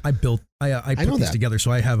 I put these together,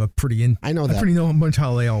 so I have a pretty. I know much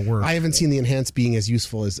how they all work. I haven't seen the enhance being as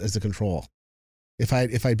useful as the control. If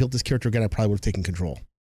I built this character again, I probably would have taken control.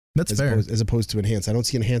 That's fair. As opposed to enhance. I don't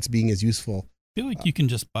see enhance being as useful. I feel like you can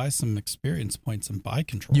just buy some experience points and buy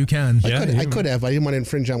control. You can. I could have. I didn't want to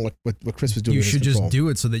infringe on what Chris was doing. You should just do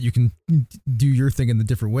it so that you can do your thing in a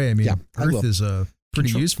different way. I mean, Earth is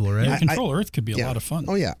pretty useful, right? Yeah, Control Earth could be a lot of fun.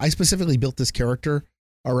 Oh yeah, I specifically built this character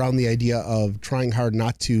around the idea of trying hard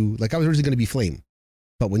not to. I was originally going to be Flame,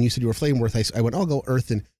 but when you said you were Flame Worth, I went, I'll go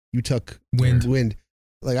Earth, and you took Wind.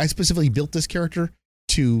 I specifically built this character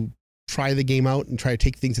to try the game out and try to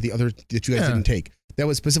take things that you guys didn't take. That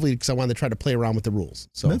was specifically because I wanted to try to play around with the rules.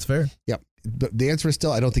 So that's fair. Yep. But the answer is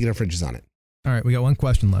still, I don't think it infringes on it. All right, we got one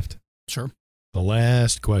question left. Sure. The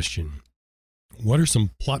last question. What are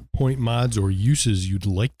some plot point mods or uses you'd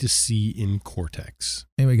like to see in Cortex?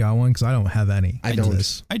 Anybody got one? Because I don't have any. I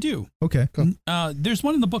don't. I do. Okay. Cool. There's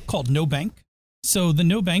one in the book called No Bank. So the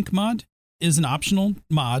No Bank mod is an optional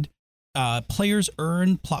mod. Players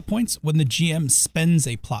earn plot points when the GM spends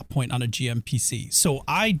a plot point on a GM PC. So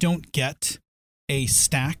I don't get a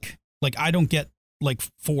stack. I don't get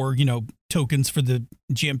 4, tokens for the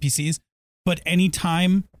GM PCs. But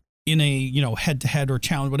anytime in a, head-to-head or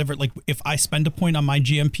challenge, whatever, if I spend a point on my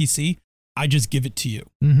GM PC, I just give it to you.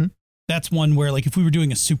 Mm-hmm. That's one where, if we were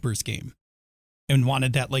doing a supers game, and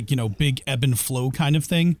wanted that like, big ebb and flow kind of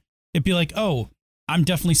thing, it'd be like, oh, I'm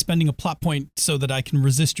definitely spending a plot point so that I can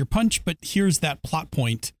resist your punch, but here's that plot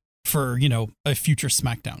point for, a future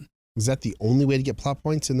SmackDown. Is that the only way to get plot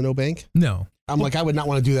points in the no bank? No. I would not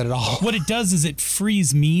want to do that at all. What it does is it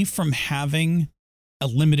frees me from having a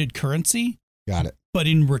limited currency. Got it. But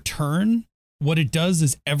in return, what it does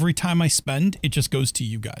is every time I spend, it just goes to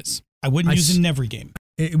you guys. I wouldn't use it in every game.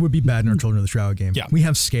 It would be bad in our Children of the Shroud game. Yeah. We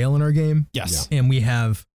have scale in our game. Yes. And we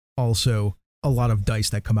have also a lot of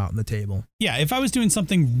dice that come out on the table. Yeah, if I was doing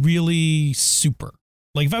something really super,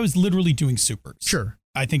 like if I was literally doing supers, sure,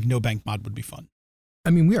 I think no bank mod would be fun. I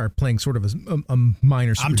mean, we are playing sort of a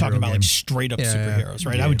minor superhero I'm talking about game. like straight up superheroes,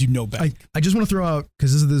 right? Yeah. I would do no bank. I just want to throw out,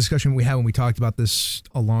 because this is the discussion we had when we talked about this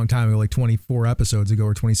a long time ago, like 24 episodes ago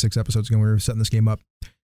or 26 episodes ago when we were setting this game up.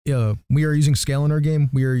 We are using scale in our game,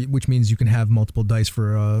 which means you can have multiple dice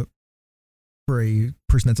for a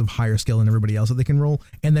person that's of higher skill than everybody else that they can roll,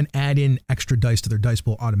 and then add in extra dice to their dice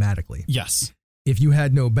pool automatically. Yes. If you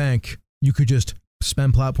had no bank, you could just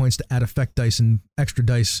spend plot points to add effect dice and extra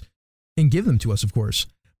dice and give them to us, of course.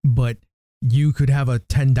 But you could have a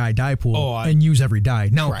 10 die pool and use every die.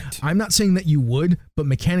 Now, correct. I'm not saying that you would, but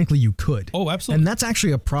mechanically you could. Oh, absolutely. And that's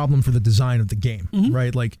actually a problem for the design of the game,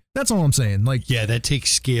 right? Like, that's all I'm saying. Like, Yeah, that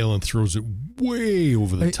takes scale and throws it way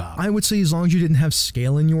over the top. I would say as long as you didn't have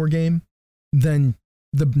scale in your game, then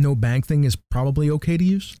the no bank thing is probably okay to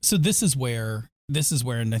use. So this is where,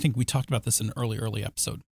 and I think we talked about this in an early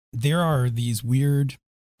episode. There are these weird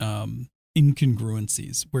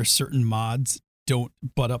incongruencies where certain mods don't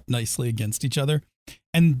butt up nicely against each other,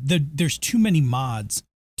 and there's too many mods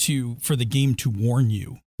for the game to warn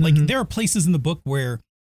you. Like there are places in the book where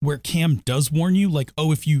Cam does warn you, like,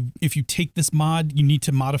 oh, if you take this mod, you need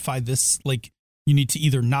to modify this. Like you need to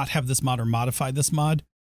either not have this mod or modify this mod.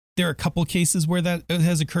 There are a couple cases where that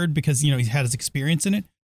has occurred because he had his experience in it.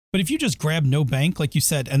 But if you just grab no bank, like you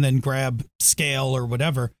said, and then grab scale or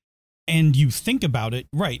whatever, and you think about it,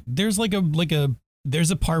 right? There's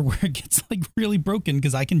there's a part where it gets like really broken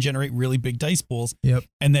because I can generate really big dice pools,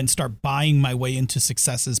 and then start buying my way into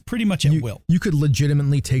successes pretty much at will. You could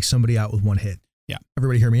legitimately take somebody out with one hit. Yeah.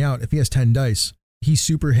 Everybody hear me out. If he has 10 dice, he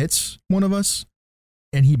super hits one of us,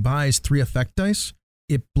 and he buys 3 effect dice.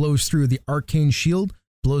 It blows through the arcane shield,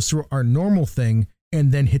 blows through our normal thing,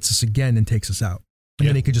 and then hits us again and takes us out. And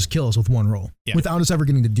then he could just kill us with one roll without us ever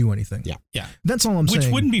getting to do anything. Yeah. That's all I'm saying.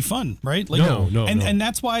 Which wouldn't be fun, right? Like, No. And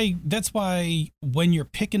that's why when you're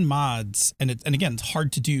picking mods, and again, it's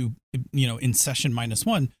hard to do, in session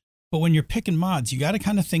 -1, but when you're picking mods, you got to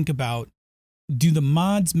kind of think about, do the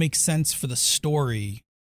mods make sense for the story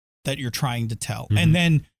that you're trying to tell? And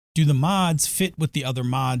then do the mods fit with the other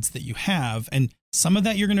mods that you have? And some of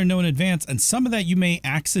that you're going to know in advance, and some of that you may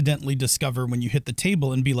accidentally discover when you hit the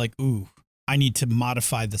table and be like, ooh, I need to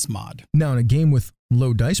modify this mod. Now, in a game with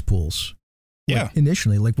low dice pools,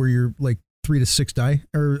 initially, like where you're like 3 to 6 die,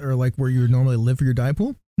 or like where you normally live for your die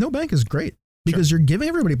pool, no bank is great because you're giving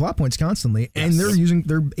everybody plot points constantly, and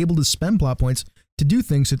they're able to spend plot points to do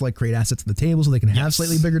things to like create assets at the table so they can have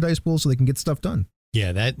slightly bigger dice pools so they can get stuff done.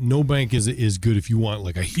 Yeah, that no bank is good if you want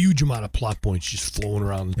like a huge amount of plot points just flowing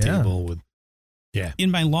around the table with. Yeah.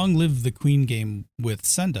 In my Long Live the Queen game with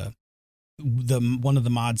Senda, one of the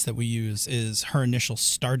mods that we use is her initial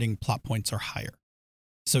starting plot points are higher.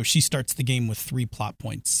 So she starts the game with 3 plot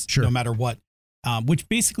points, no matter what, which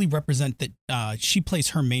basically represent that she plays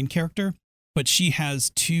her main character, but she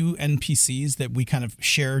has 2 NPCs that we kind of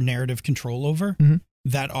share narrative control over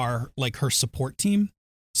that are like her support team.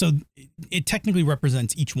 So it technically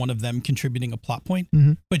represents each one of them contributing a plot point,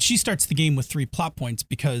 but she starts the game with 3 plot points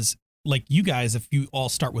because, like you guys, if you all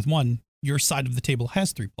start with 1, your side of the table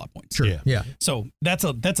has 3 plot points. Yeah. So that's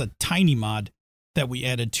a tiny mod that we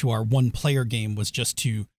added to our 1-player game, was just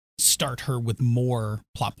to start her with more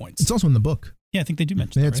plot points. It's also in the book. Yeah, I think they do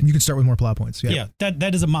mention that, right? You can start with more plot points. Yeah,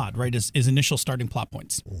 that is a mod, right? Is initial starting plot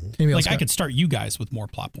points. Like I could start you guys with more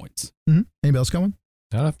plot points. Anybody else got one?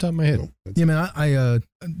 Not off the top of my head. Yeah, man, I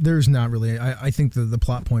there's not really. I think the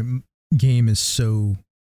plot point game is so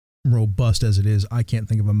robust as it is. I can't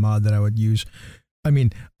think of a mod that I would use. I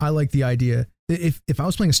mean, I like the idea. If I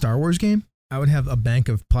was playing a Star Wars game, I would have a bank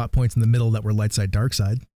of plot points in the middle that were light side, dark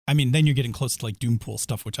side. I mean, then you're getting close to like Doompool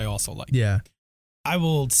stuff, which I also like. Yeah. I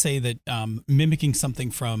will say that mimicking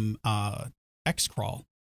something from X-Crawl,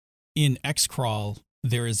 in X-Crawl,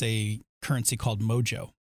 there is a currency called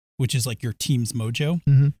Mojo, which is like your team's mojo.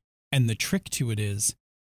 And the trick to it is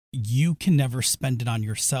you can never spend it on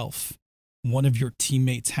yourself. One of your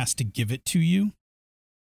teammates has to give it to you.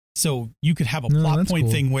 So you could have a plot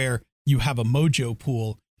point thing where you have a mojo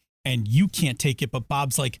pool and you can't take it, but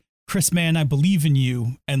Bob's like, Chris, man, I believe in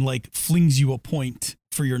you, and like flings you a point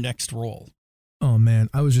for your next roll. Oh man,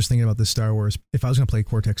 I was just thinking about this Star Wars. If I was going to play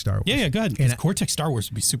Cortex Star Wars, Yeah, go ahead. And Cortex Star Wars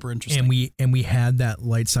would be super interesting. and we had that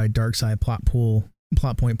light side, dark side plot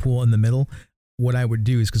point pool in the middle. What I would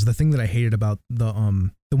do is, because the thing that I hated about the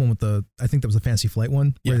one with the, I think that was the Fantasy Flight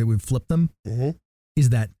one, where they would flip them,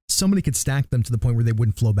 is that somebody could stack them to the point where they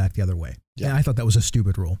wouldn't flow back the other way. Yeah. And I thought that was a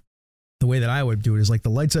stupid rule. The way that I would do it is like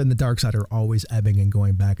the light side and the dark side are always ebbing and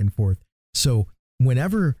going back and forth. So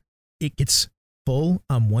whenever it gets full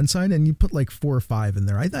on one side, and you put like 4 or 5 in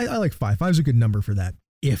there, I like 5. 5's a good number for that.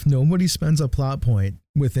 If nobody spends a plot point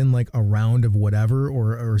within like a round of whatever,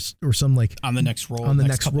 or some like on the next roll, the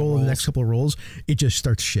next couple of rolls, it just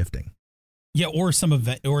starts shifting. Yeah, or some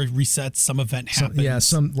event, or it resets. Some event happens. It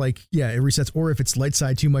resets. Or if it's light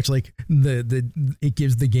side too much, like it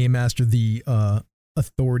gives the game master the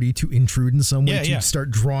authority to intrude in some way to start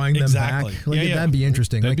drawing them back. Like that'd be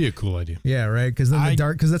interesting. That'd be a cool idea. Yeah, right. Because then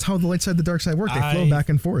because that's how the light side, the dark side work. They flow back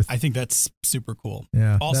and forth. I think that's super cool.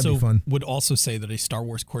 Yeah, also that'd be fun. Would also say that a Star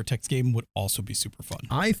Wars Cortex game would also be super fun.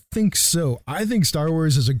 I think so. I think Star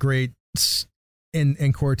Wars is a great,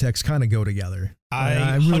 and Cortex kind of go together.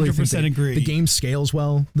 I really 100% agree. The game scales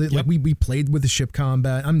well. Like we played with the ship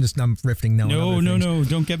combat. I'm riffing now. No.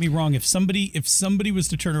 Don't get me wrong. If somebody was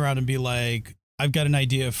to turn around and be like, I've got an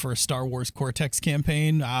idea for a Star Wars Cortex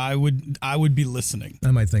campaign, I would be listening. I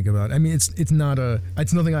might think about it. I mean, it's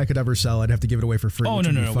nothing I could ever sell. I'd have to give it away for free. Oh,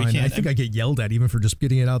 no, we can't. I think I get yelled at even for just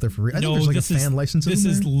getting it out there for free. I think there's like a fan license in there. This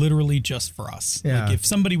is literally just for us. Yeah. Like if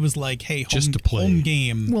somebody was like, hey, just to play. Home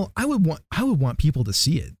game. Well, I would want people to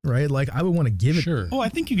see it, right? Like I would want to give it. Oh, I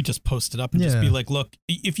think you could just post it up and just be like, look,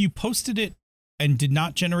 if you posted it and did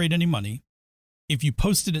not generate any money, if you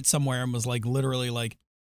posted it somewhere and was like literally like,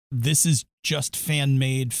 this is just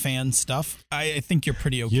fan-made fan stuff, I think you're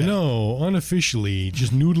pretty okay. You know, unofficially,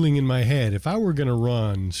 just noodling in my head, if I were going to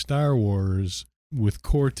run Star Wars with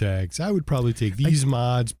Cortex, I would probably take these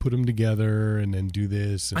mods, put them together, and then do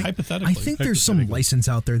this. And hypothetically. I think there's some license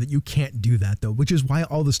out there that you can't do that, though, which is why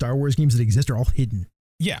all the Star Wars games that exist are all hidden.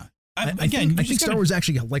 Yeah. I think Star Wars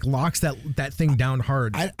actually like locks that thing down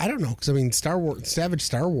hard. I don't know, because I mean, Savage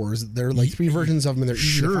Star Wars, there are like 3 versions of them, and they're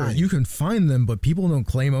easy to find. You can find them, but people don't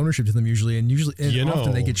claim ownership to them usually, and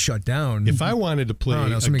often they get shut down. If I wanted to play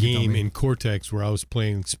a game in Cortex where I was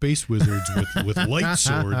playing Space Wizards with light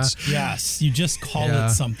swords, yes, you just call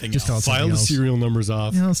it something else. File the serial numbers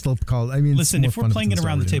off. Yeah, I'll still call it. I mean, listen, if we're playing it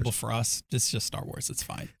around the table for us, it's just Star Wars. It's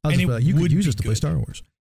fine. You could use us to play Star Wars.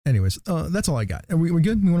 Anyways, that's all I got. Are we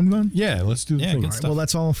good? We want to move on? Yeah, let's do the thing. Good Right, stuff. well,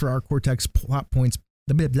 that's all for our Cortex plot points.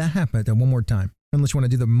 One more time. Unless you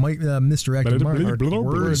want to do the misdirected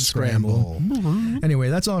word scramble. Anyway,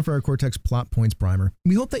 that's all for our Cortex plot points primer.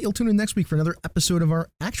 We hope that you'll tune in next week for another episode of our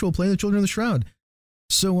actual play, The Children of the Shroud.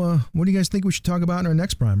 So, what do you guys think we should talk about in our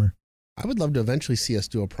next primer? I would love to eventually see us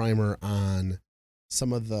do a primer on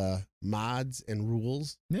some of the mods and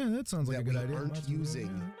rules. Yeah, that sounds like a good idea. Aren't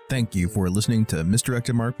using. Thank you for listening to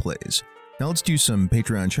Misdirected Mark Plays. Now let's do some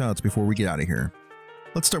Patreon shoutouts before we get out of here.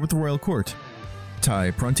 Let's start with the Royal Court.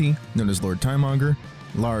 Ty Prunty, known as Lord Timemonger,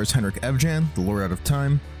 Lars Henrik Evjan, the Lord Out of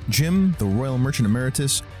Time, Jim, the Royal Merchant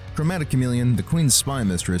Emeritus, Chromatic Chameleon, the Queen's Spy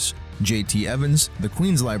Mistress, J.T. Evans, the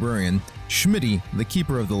Queen's Librarian, Schmitty, the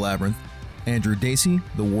Keeper of the Labyrinth, Andrew Dacey,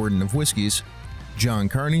 the Warden of Whiskies, John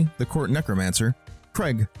Carney, the Court Necromancer,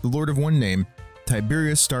 Craig, the Lord of One Name,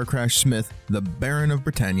 Tiberius Starcrash Smith, the Baron of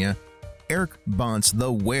Britannia, Eric Bonts, the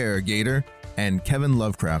Weregator, and Kevin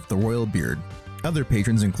Lovecraft, the Royal Beard. Other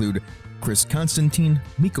patrons include Chris Constantine,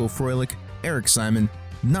 Miko Froelich, Eric Simon,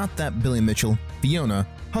 Not That Billy Mitchell, Fiona,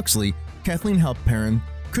 Huxley, Kathleen Halperin,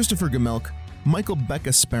 Christopher Gamelk, Michael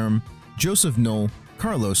Becca Sperm, Joseph Knoll,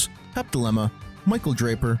 Carlos, Hepdilemma, Michael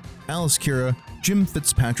Draper, Alice Kira, Jim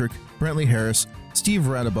Fitzpatrick, Brantley Harris, Steve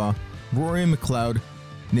Radabaugh, Rory McLeod,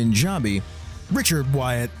 Ninjabi, Richard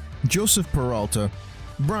Wyatt, Joseph Peralta,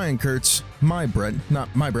 Brian Kurtz, my Brett,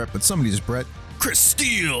 not my Brett, but somebody's Brett, Chris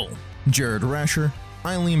Steele, Jared Rasher,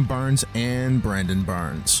 Eileen Barnes, and Brandon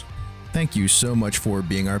Barnes. Thank you so much for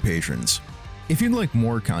being our patrons. If you'd like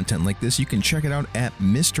more content like this, you can check it out at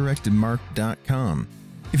misdirectedmark.com.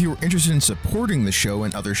 If you are interested in supporting the show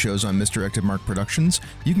and other shows on Misdirected Mark Productions,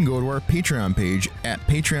 you can go to our Patreon page at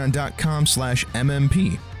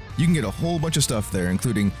patreon.com/MMP. You can get a whole bunch of stuff there,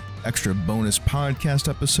 including extra bonus podcast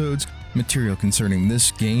episodes, material concerning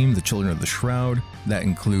this game, The Children of the Shroud. That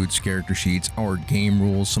includes character sheets, our game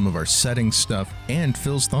rules, some of our setting stuff, and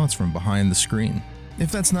Phil's thoughts from behind the screen.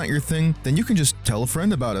 If that's not your thing, then you can just tell a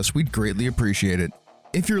friend about us. We'd greatly appreciate it.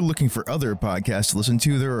 If you're looking for other podcasts to listen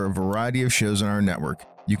to, there are a variety of shows on our network.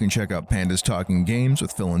 You can check out Pandas Talking Games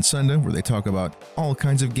with Phil and Senda, where they talk about all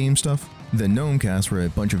kinds of game stuff. The Gnomecast, where a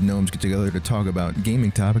bunch of gnomes get together to talk about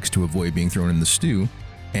gaming topics to avoid being thrown in the stew.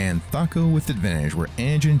 And Thaco with Advantage, where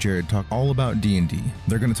Ange and Jared talk all about D&D.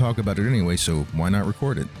 They're going to talk about it anyway, so why not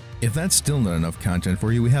record it? If that's still not enough content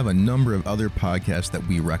for you, we have a number of other podcasts that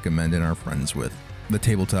we recommend and are friends with. The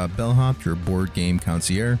Tabletop Bellhop, your board game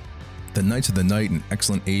concierge. The Knights of the Night, an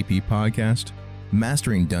excellent AP podcast.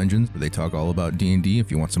 Mastering Dungeons, where they talk all about D&D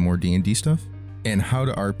if you want some more D&D stuff. And How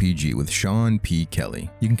to RPG with Sean P. Kelly.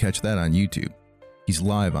 You can catch that on YouTube. He's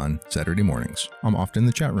live on Saturday mornings. I'm often in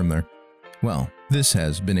the chat room there. Well, this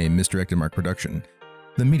has been a Misdirected Mark production,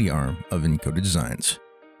 the media arm of Encoded Designs.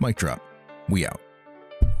 Mic drop. We out.